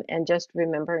 And just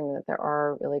remembering that there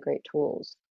are really great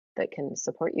tools that can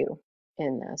support you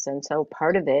in this. And so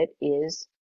part of it is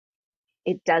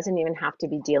it doesn't even have to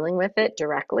be dealing with it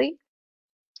directly.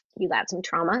 You got some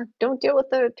trauma, don't deal with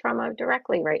the trauma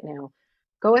directly right now.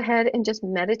 Go ahead and just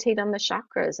meditate on the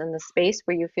chakras and the space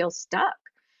where you feel stuck.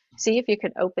 See if you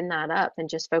could open that up and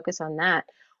just focus on that.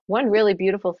 One really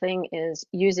beautiful thing is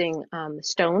using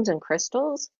stones and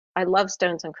crystals. I love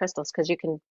stones and crystals because you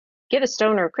can get a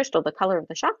stone or a crystal the color of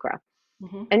the chakra,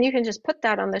 Hmm. and you can just put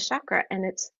that on the chakra. And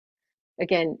it's,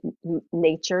 again,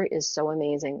 nature is so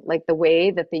amazing. Like the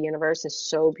way that the universe is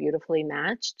so beautifully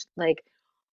matched. Like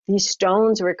these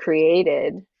stones were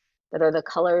created that are the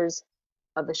colors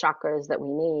of the chakras that we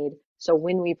need. So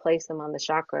when we place them on the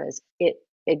chakras, it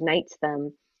ignites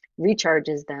them,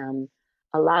 recharges them,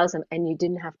 allows them, and you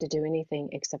didn't have to do anything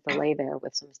except for lay there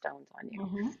with some stones on you,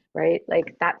 Hmm. right?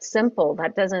 Like that's simple.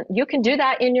 That doesn't, you can do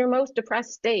that in your most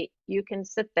depressed state. You can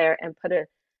sit there and put a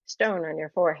stone on your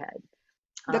forehead,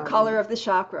 The color um, of the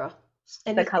chakra.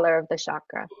 the Anything. color of the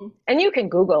chakra. Mhm. And you can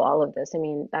Google all of this. I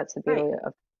mean, that's the Right. beauty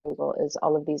of Google is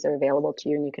all of these are available to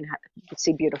you and you can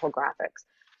see beautiful graphics.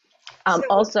 So,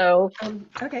 Also,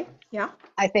 okay, yeah.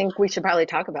 I think we should probably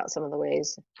talk about some of the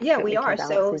ways Yeah, that we we can are.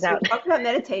 balance So, these so we out. talked about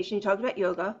meditation, you talked about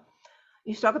yoga,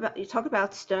 you talk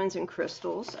about stones and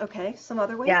crystals. Okay, some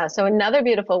other ways? Yeah, so another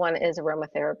beautiful one is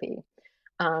aromatherapy.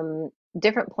 Um,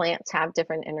 Different plants have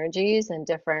different energies and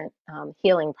different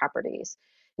healing properties.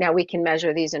 Now we can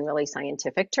measure these in really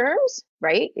scientific terms,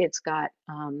 right? It's got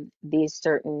these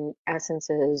certain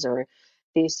essences or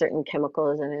these certain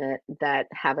chemicals in it that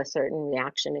have a certain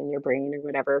reaction in your brain or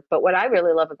whatever. But what I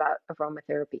really love about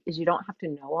aromatherapy is you don't have to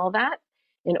know all that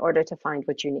in order to find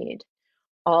what you need.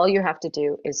 All you have to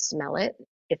do is smell it.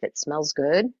 If it smells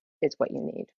good, it's what you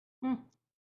need. Hmm.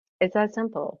 It's that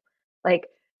simple. Like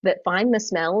that, find the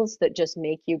smells that just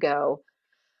make you go,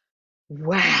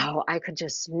 wow, I could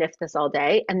just sniff this all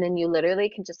day. And then you literally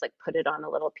can just like put it on a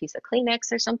little piece of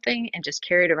Kleenex or something and just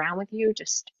carry it around with you.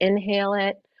 Just inhale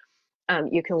it.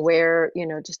 You can wear,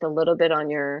 just a little bit on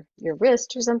your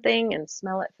wrist or something and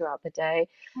smell it throughout the day.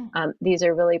 Hmm. These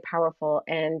are really powerful.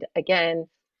 And again,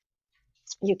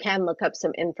 you can look up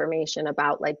some information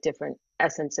about like different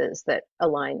essences that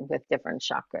align with different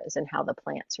chakras and how the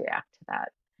plants react to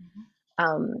that.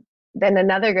 Um, then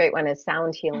another great one is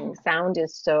sound healing. Sound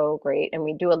is so great. And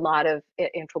we do a lot of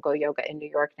integral yoga in New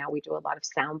York now. We do a lot of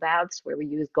sound baths where we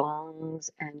use gongs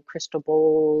and crystal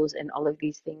bowls and all of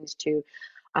these things to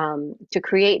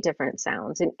create different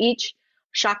sounds. And each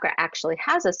chakra actually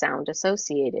has a sound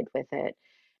associated with it.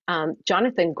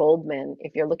 Jonathan Goldman,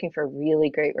 if you're looking for a really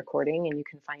great recording, and you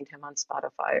can find him on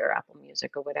Spotify or Apple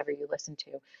Music or whatever you listen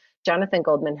to, Jonathan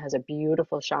Goldman has a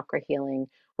beautiful chakra healing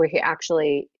where he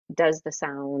actually does the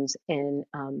sounds, and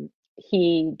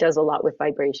he does a lot with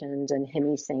vibrations and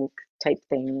hemisync type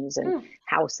things and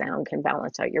how sound can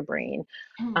balance out your brain.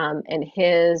 And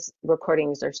his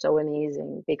recordings are so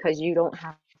amazing because you don't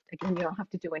have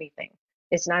to do anything.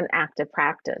 It's not an active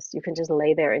practice. You can just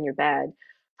lay there in your bed,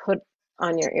 put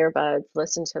on your earbuds,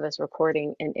 listen to this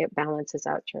recording, and it balances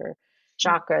out your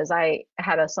chakras. I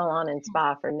had a salon and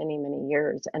spa for many, many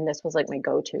years, and this was like my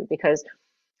go-to because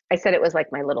I said it was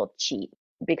like my little cheat,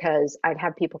 because I'd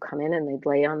have people come in and they'd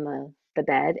lay on the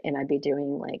bed and I'd be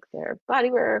doing like their body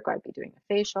work, or I'd be doing a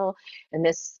facial, and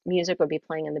this music would be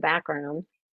playing in the background.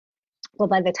 Well,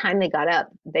 by the time they got up,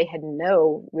 they had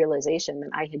no realization that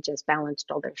I had just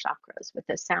balanced all their chakras with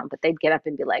this sound. But they'd get up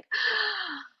and be like,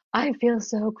 I feel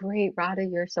so great, Radha,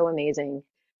 you're so amazing.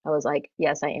 I was like,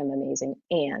 yes, I am amazing.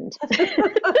 And I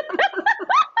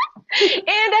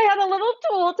had a little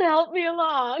tool to help me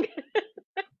along.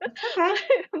 Okay.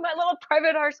 My little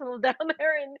private arsenal down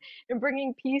there in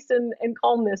bringing peace and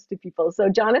calmness to people. So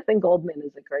Jonathan Goldman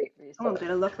is a great Oh, I'm resource.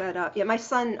 gonna look that up. Yeah, my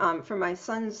son, for my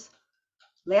son's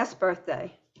last birthday,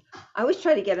 I always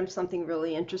try to get him something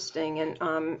really interesting. And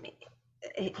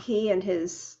he and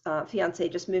his fiance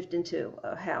just moved into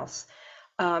a house.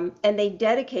 And they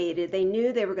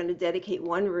knew they were going to dedicate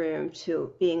one room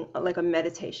to being like a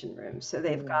meditation room. So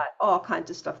they've got all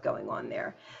kinds of stuff going on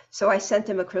there. So I sent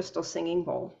him a crystal singing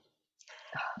bowl.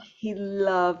 He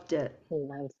loved it. He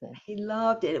loves it. He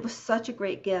loved it. It was such a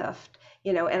great gift,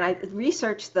 and I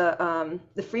researched the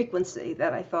frequency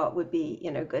that I thought would be,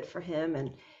 good for him,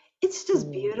 and it's just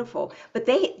beautiful. But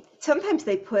they sometimes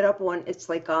they put up one, it's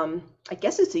like I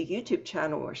guess it's a YouTube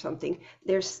channel or something.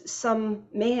 There's some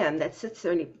man that sits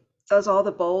there and he does all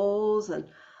the bowls, and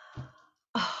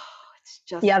oh, it's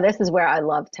just Yeah, this is where I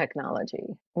love technology.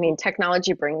 I mean,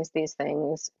 technology brings these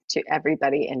things to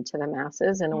everybody and to the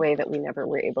masses in a way that we never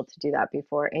were able to do that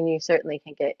before. And you certainly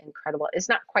can get incredible. It's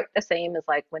not quite the same as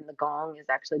like when the gong is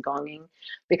actually gonging,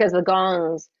 because the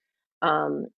gongs,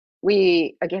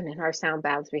 we, again, in our sound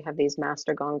baths, we have these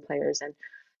master gong players, and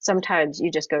sometimes you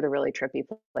just go to really trippy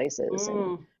places. And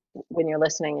mm, when you're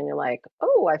listening and you're like,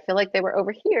 oh, I feel like they were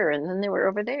over here and then they were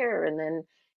over there. And then,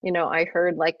 I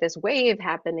heard like this wave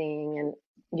happening, and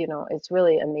it's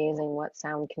really amazing what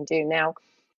sound can do. Now,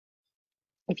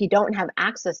 if you don't have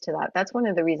access to that, that's one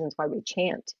of the reasons why we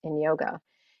chant in yoga.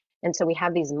 And so we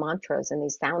have these mantras and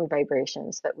these sound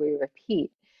vibrations that we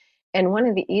repeat. And one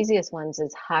of the easiest ones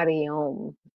is Hari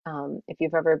Om. If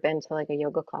you've ever been to like a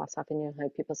yoga class, often you'll hear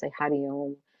people say Hari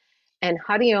Om. And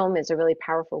Hari Om is a really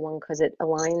powerful one because it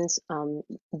aligns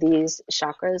these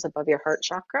chakras above your heart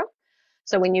chakra.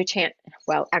 So when you chant,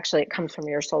 well, actually, it comes from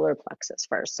your solar plexus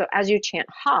first. So as you chant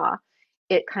Ha,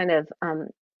 it kind of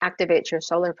activates your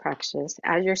solar plexus.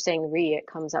 As you're saying Re, it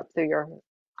comes up through your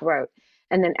throat.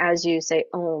 And then as you say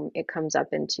Om, it comes up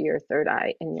into your third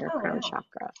eye and your oh crown wow.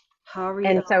 chakra. Hurry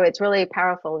And up. so it's really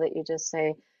powerful that you just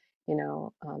say,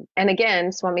 and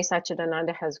again, Swami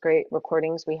Satchidananda has great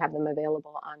recordings. We have them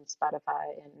available on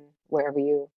Spotify and wherever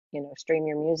you, stream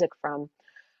your music from.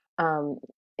 Um,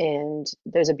 and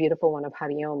there's a beautiful one of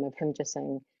Hari Om, of him just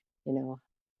saying, you know,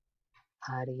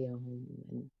 Hari Om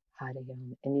and Hari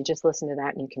Om. And you just listen to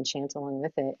that and you can chant along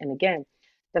with it. And again,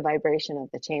 the vibration of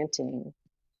the chanting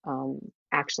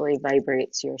actually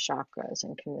vibrates your chakras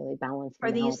and can really balance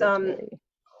Are them out. these It's really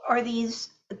are these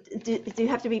do you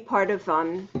have to be part of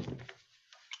do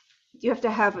you have to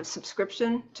have a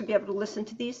subscription to be able to listen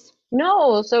to these?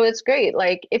 no, so it's great.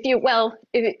 Like if you, well,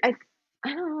 if I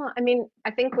don't know. I mean,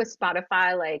 I think with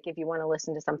Spotify, like if you want to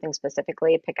listen to something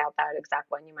specifically, pick out that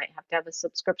exact one, you might have to have a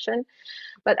subscription.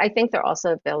 But I think they're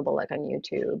also available like on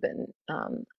YouTube, and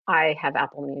I have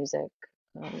Apple Music.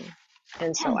 Um,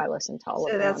 And so I listen to all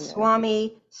of So them that's on there.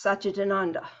 Swami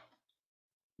Satchidananda.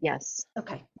 Yes.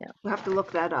 Okay. Yeah. We'll have to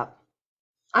look that up.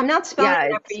 I'm not spelling Yeah,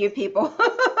 that for you people.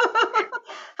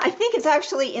 I think it's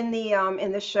actually in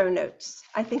the show notes.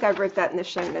 I think I wrote that in the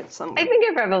show notes I somewhere. think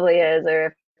it probably is, or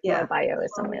if my Yeah. bio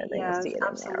is somewhere, Swami, then you'll yes, see it in there.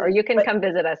 Or absolutely. you can But, come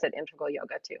visit us at Integral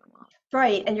Yoga too.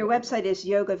 right, and your website is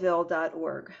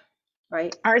yogaville.org,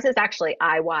 right? Ours is actually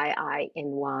Oh, you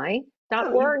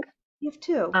IYINY.org. you have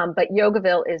two. But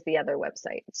Yogaville is the other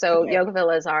website. So Okay.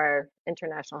 Yogaville is our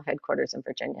international headquarters in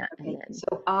Virginia. Okay. And then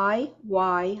So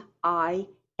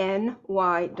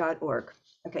IYINY.org.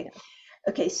 Okay. yeah.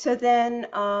 Okay. So then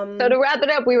So to wrap it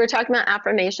up, we were talking about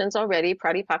affirmations already,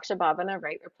 Pratipaksha Bhavana,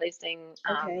 right? Replacing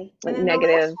okay. And then the last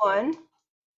negative. one.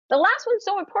 The last one's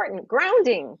so important,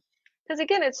 grounding. Because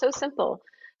again, it's so simple.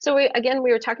 So we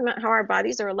were talking about how our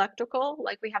bodies are electrical,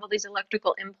 like we have all these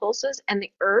electrical impulses, and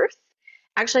the earth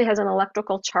actually has an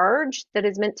electrical charge that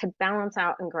is meant to balance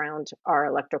out and ground our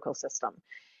electrical system.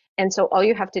 And so all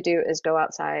you have to do is go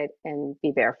outside and be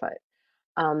barefoot.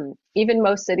 Even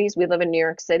most cities, we live in New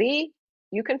York City,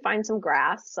 you can find some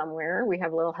grass somewhere. We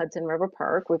have a little Hudson River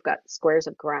Park. We've got squares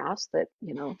of grass that,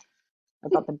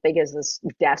 about the big as this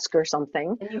desk or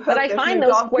something. And you But hope I there's no find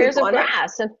those dog poop squares of on it.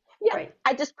 grass, and yeah, Right.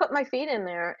 I just put my feet in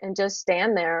there and just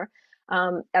stand there.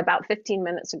 About 15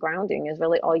 minutes of grounding is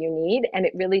really all you need, and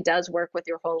it really does work with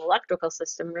your whole electrical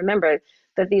system. Remember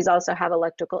that these also have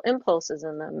electrical impulses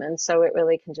in them, and so it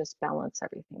really can just balance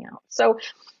everything out. So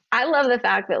I love the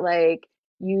fact that like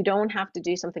you don't have to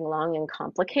do something long and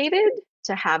complicated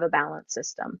to have a balanced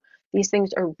system. These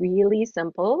things are really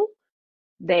simple.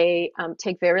 They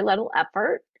take very little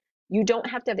effort. You don't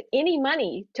have to have any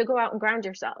money to go out and ground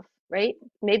yourself, right?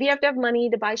 Maybe you have to have money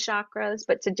to buy chakras,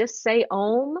 but to just say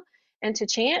Om and to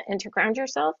chant and to ground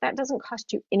yourself, that doesn't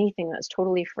cost you anything. That's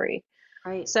totally free.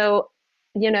 Right. So,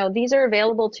 these are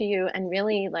available to you, and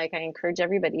really, like, I encourage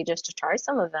everybody just to try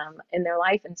some of them in their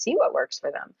life and see what works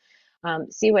for them.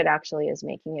 See what actually is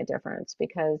making a difference,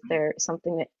 because they're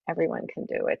something that everyone can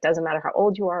do. It doesn't matter how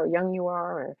old you are or young you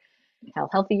are or how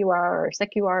healthy you are or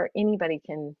sick you are. Anybody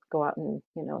can go out and,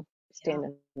 stand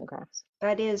in the grass.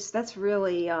 That's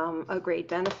really a great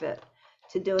benefit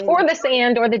to doing Or that. the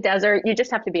sand or the desert. You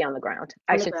just have to be on the ground.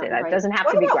 I should say that. It Right. doesn't have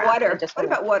What to be about grass. water? What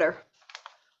about water?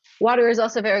 Water is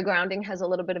also very grounding, has a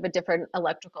little bit of a different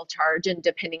electrical charge, and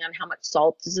depending on how much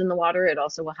salt is in the water, it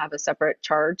also will have a separate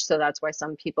charge. So that's why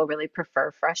some people really prefer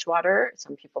fresh water.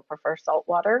 Some people prefer salt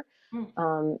water.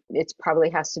 It probably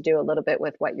has to do a little bit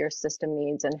with what your system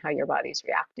needs and how your body's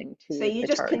reacting to So you the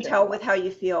just charge. can tell with how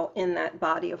you feel in that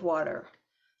body of water.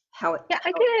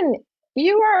 Again,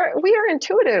 we are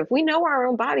intuitive. We know our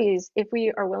own bodies if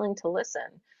we are willing to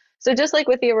listen. So just like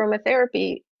with the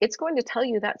aromatherapy, it's going to tell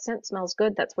you that scent smells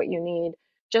good. That's what you need.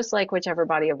 Just like whichever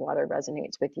body of water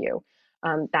resonates with you,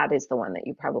 that is the one that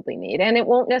you probably need. And it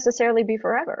won't necessarily be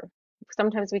forever.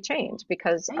 Sometimes we change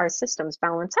because our systems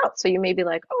balance out. So you may be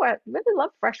like, oh, I really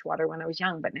loved fresh water when I was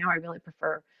young, but now I really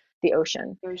prefer the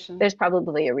ocean. There's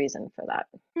probably a reason for that.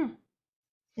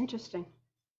 Interesting.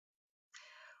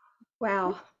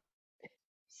 Wow.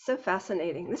 So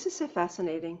fascinating. This is so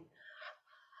fascinating.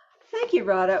 Thank you,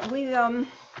 Radha.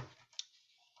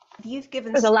 You've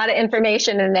given There's a lot of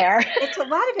information in there. It's a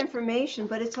lot of information,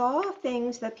 but it's all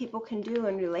things that people can do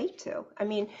and relate to. I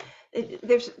mean,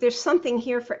 there's something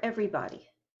here for everybody.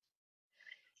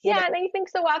 Yeah, and I think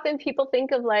so often people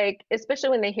think of, like, especially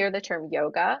when they hear the term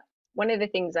yoga, one of the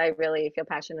things I really feel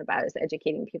passionate about is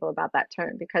educating people about that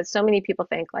term, because so many people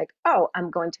think like, oh, I'm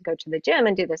going to go to the gym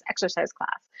and do this exercise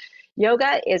class.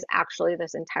 Yoga is actually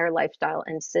this entire lifestyle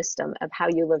and system of how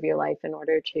you live your life in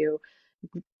order to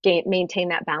maintain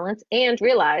that balance and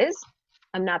realize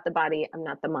I'm not the body, I'm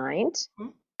not the mind.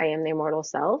 I am the immortal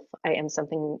self. I am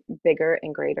something bigger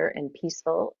and greater and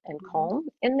peaceful and calm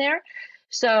in there.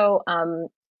 So,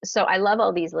 so I love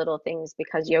all these little things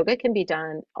because yoga can be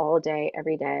done all day,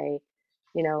 every day.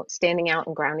 Standing out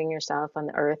and grounding yourself on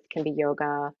the earth can be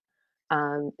yoga.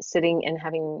 Sitting and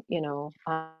having,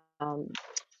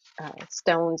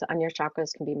 stones on your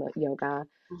chakras can be yoga.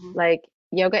 Like,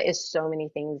 yoga is so many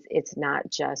things. It's not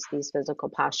just these physical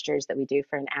postures that we do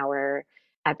for an hour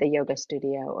at the yoga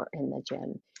studio or in the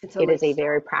gym. It is a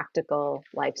very practical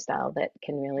lifestyle that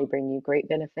can really bring you great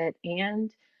benefit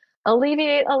and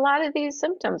alleviate a lot of these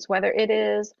symptoms, whether it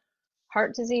is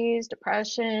heart disease,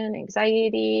 depression,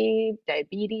 anxiety,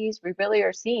 diabetes. We really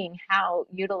are seeing how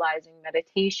utilizing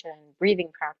meditation,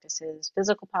 breathing practices,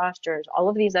 physical postures, all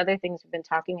of these other things we've been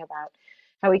talking about,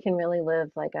 how we can really live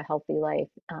like a healthy life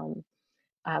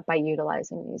by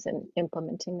utilizing these and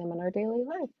implementing them in our daily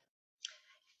life.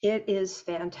 It is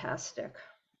fantastic.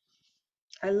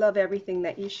 I love everything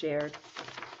that you shared.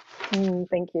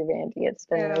 Thank you, Randy. It's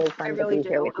been really fun to be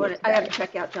here with you today. I got to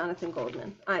check out Jonathan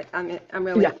Goldman. I'm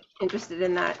really interested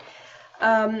in that.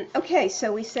 Okay,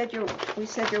 so we said your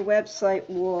website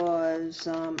was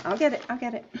I'll get it.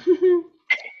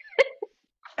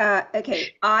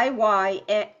 Okay,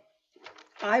 IYINY.org.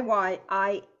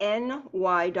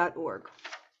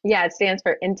 Yeah, it stands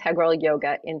for Integral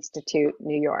Yoga Institute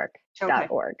New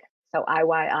York.org. So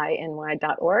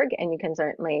IYINY.org, and you can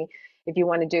certainly, if you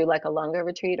want to do like a longer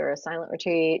retreat or a silent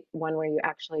retreat, one where you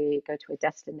actually go to a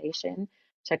destination,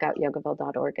 check out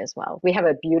yogaville.org as well. We have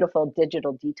a beautiful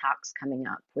digital detox coming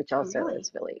up, which also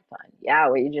is really fun. Yeah,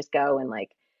 where you just go and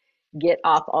like get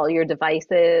off all your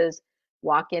devices,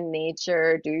 walk in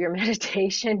nature, do your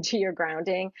meditation, do your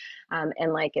grounding,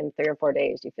 and like in 3 or 4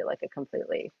 days, you feel like a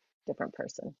completely different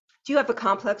person. Do you have a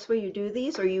complex where you do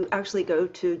these, or you actually go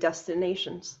to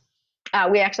destinations?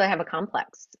 We actually have a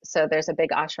complex. So there's a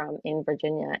big ashram in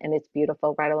Virginia, and it's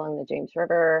beautiful right along the James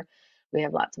River. We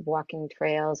have lots of walking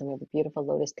trails, and we have a beautiful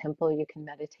lotus temple you can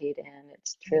meditate in.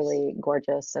 It's truly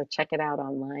gorgeous. So check it out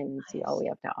online and see all we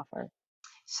have to offer.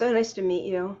 So nice to meet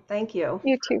you. Thank you.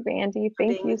 You too, Randy.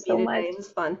 Thank you so much. It was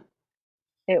fun.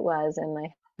 It was, and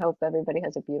I hope everybody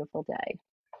has a beautiful day.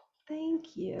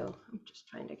 Thank you. I'm just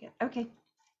trying to get, okay.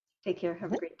 Take care.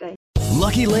 Have a great day.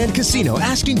 Lucky Land Casino,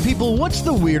 asking people, what's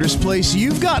the weirdest place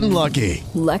you've gotten lucky?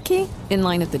 Lucky? In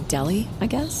line at the deli, I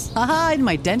guess? Aha, in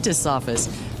my dentist's office.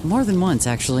 More than once,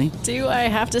 actually. Do I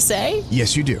have to say?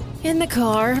 Yes, you do. In the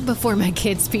car before my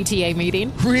kids' PTA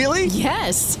meeting. Really?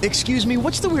 Yes. Excuse me,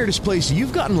 what's the weirdest place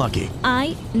you've gotten lucky?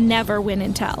 I never win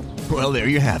and tell. Well, there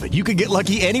you have it. You can get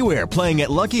lucky anywhere, playing at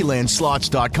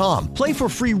LuckyLandSlots.com. Play for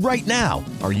free right now.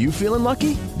 Are you feeling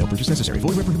lucky? No purchase necessary. Void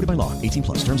where prohibited by law.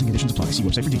 18+. Terms and conditions apply. See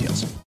website for details.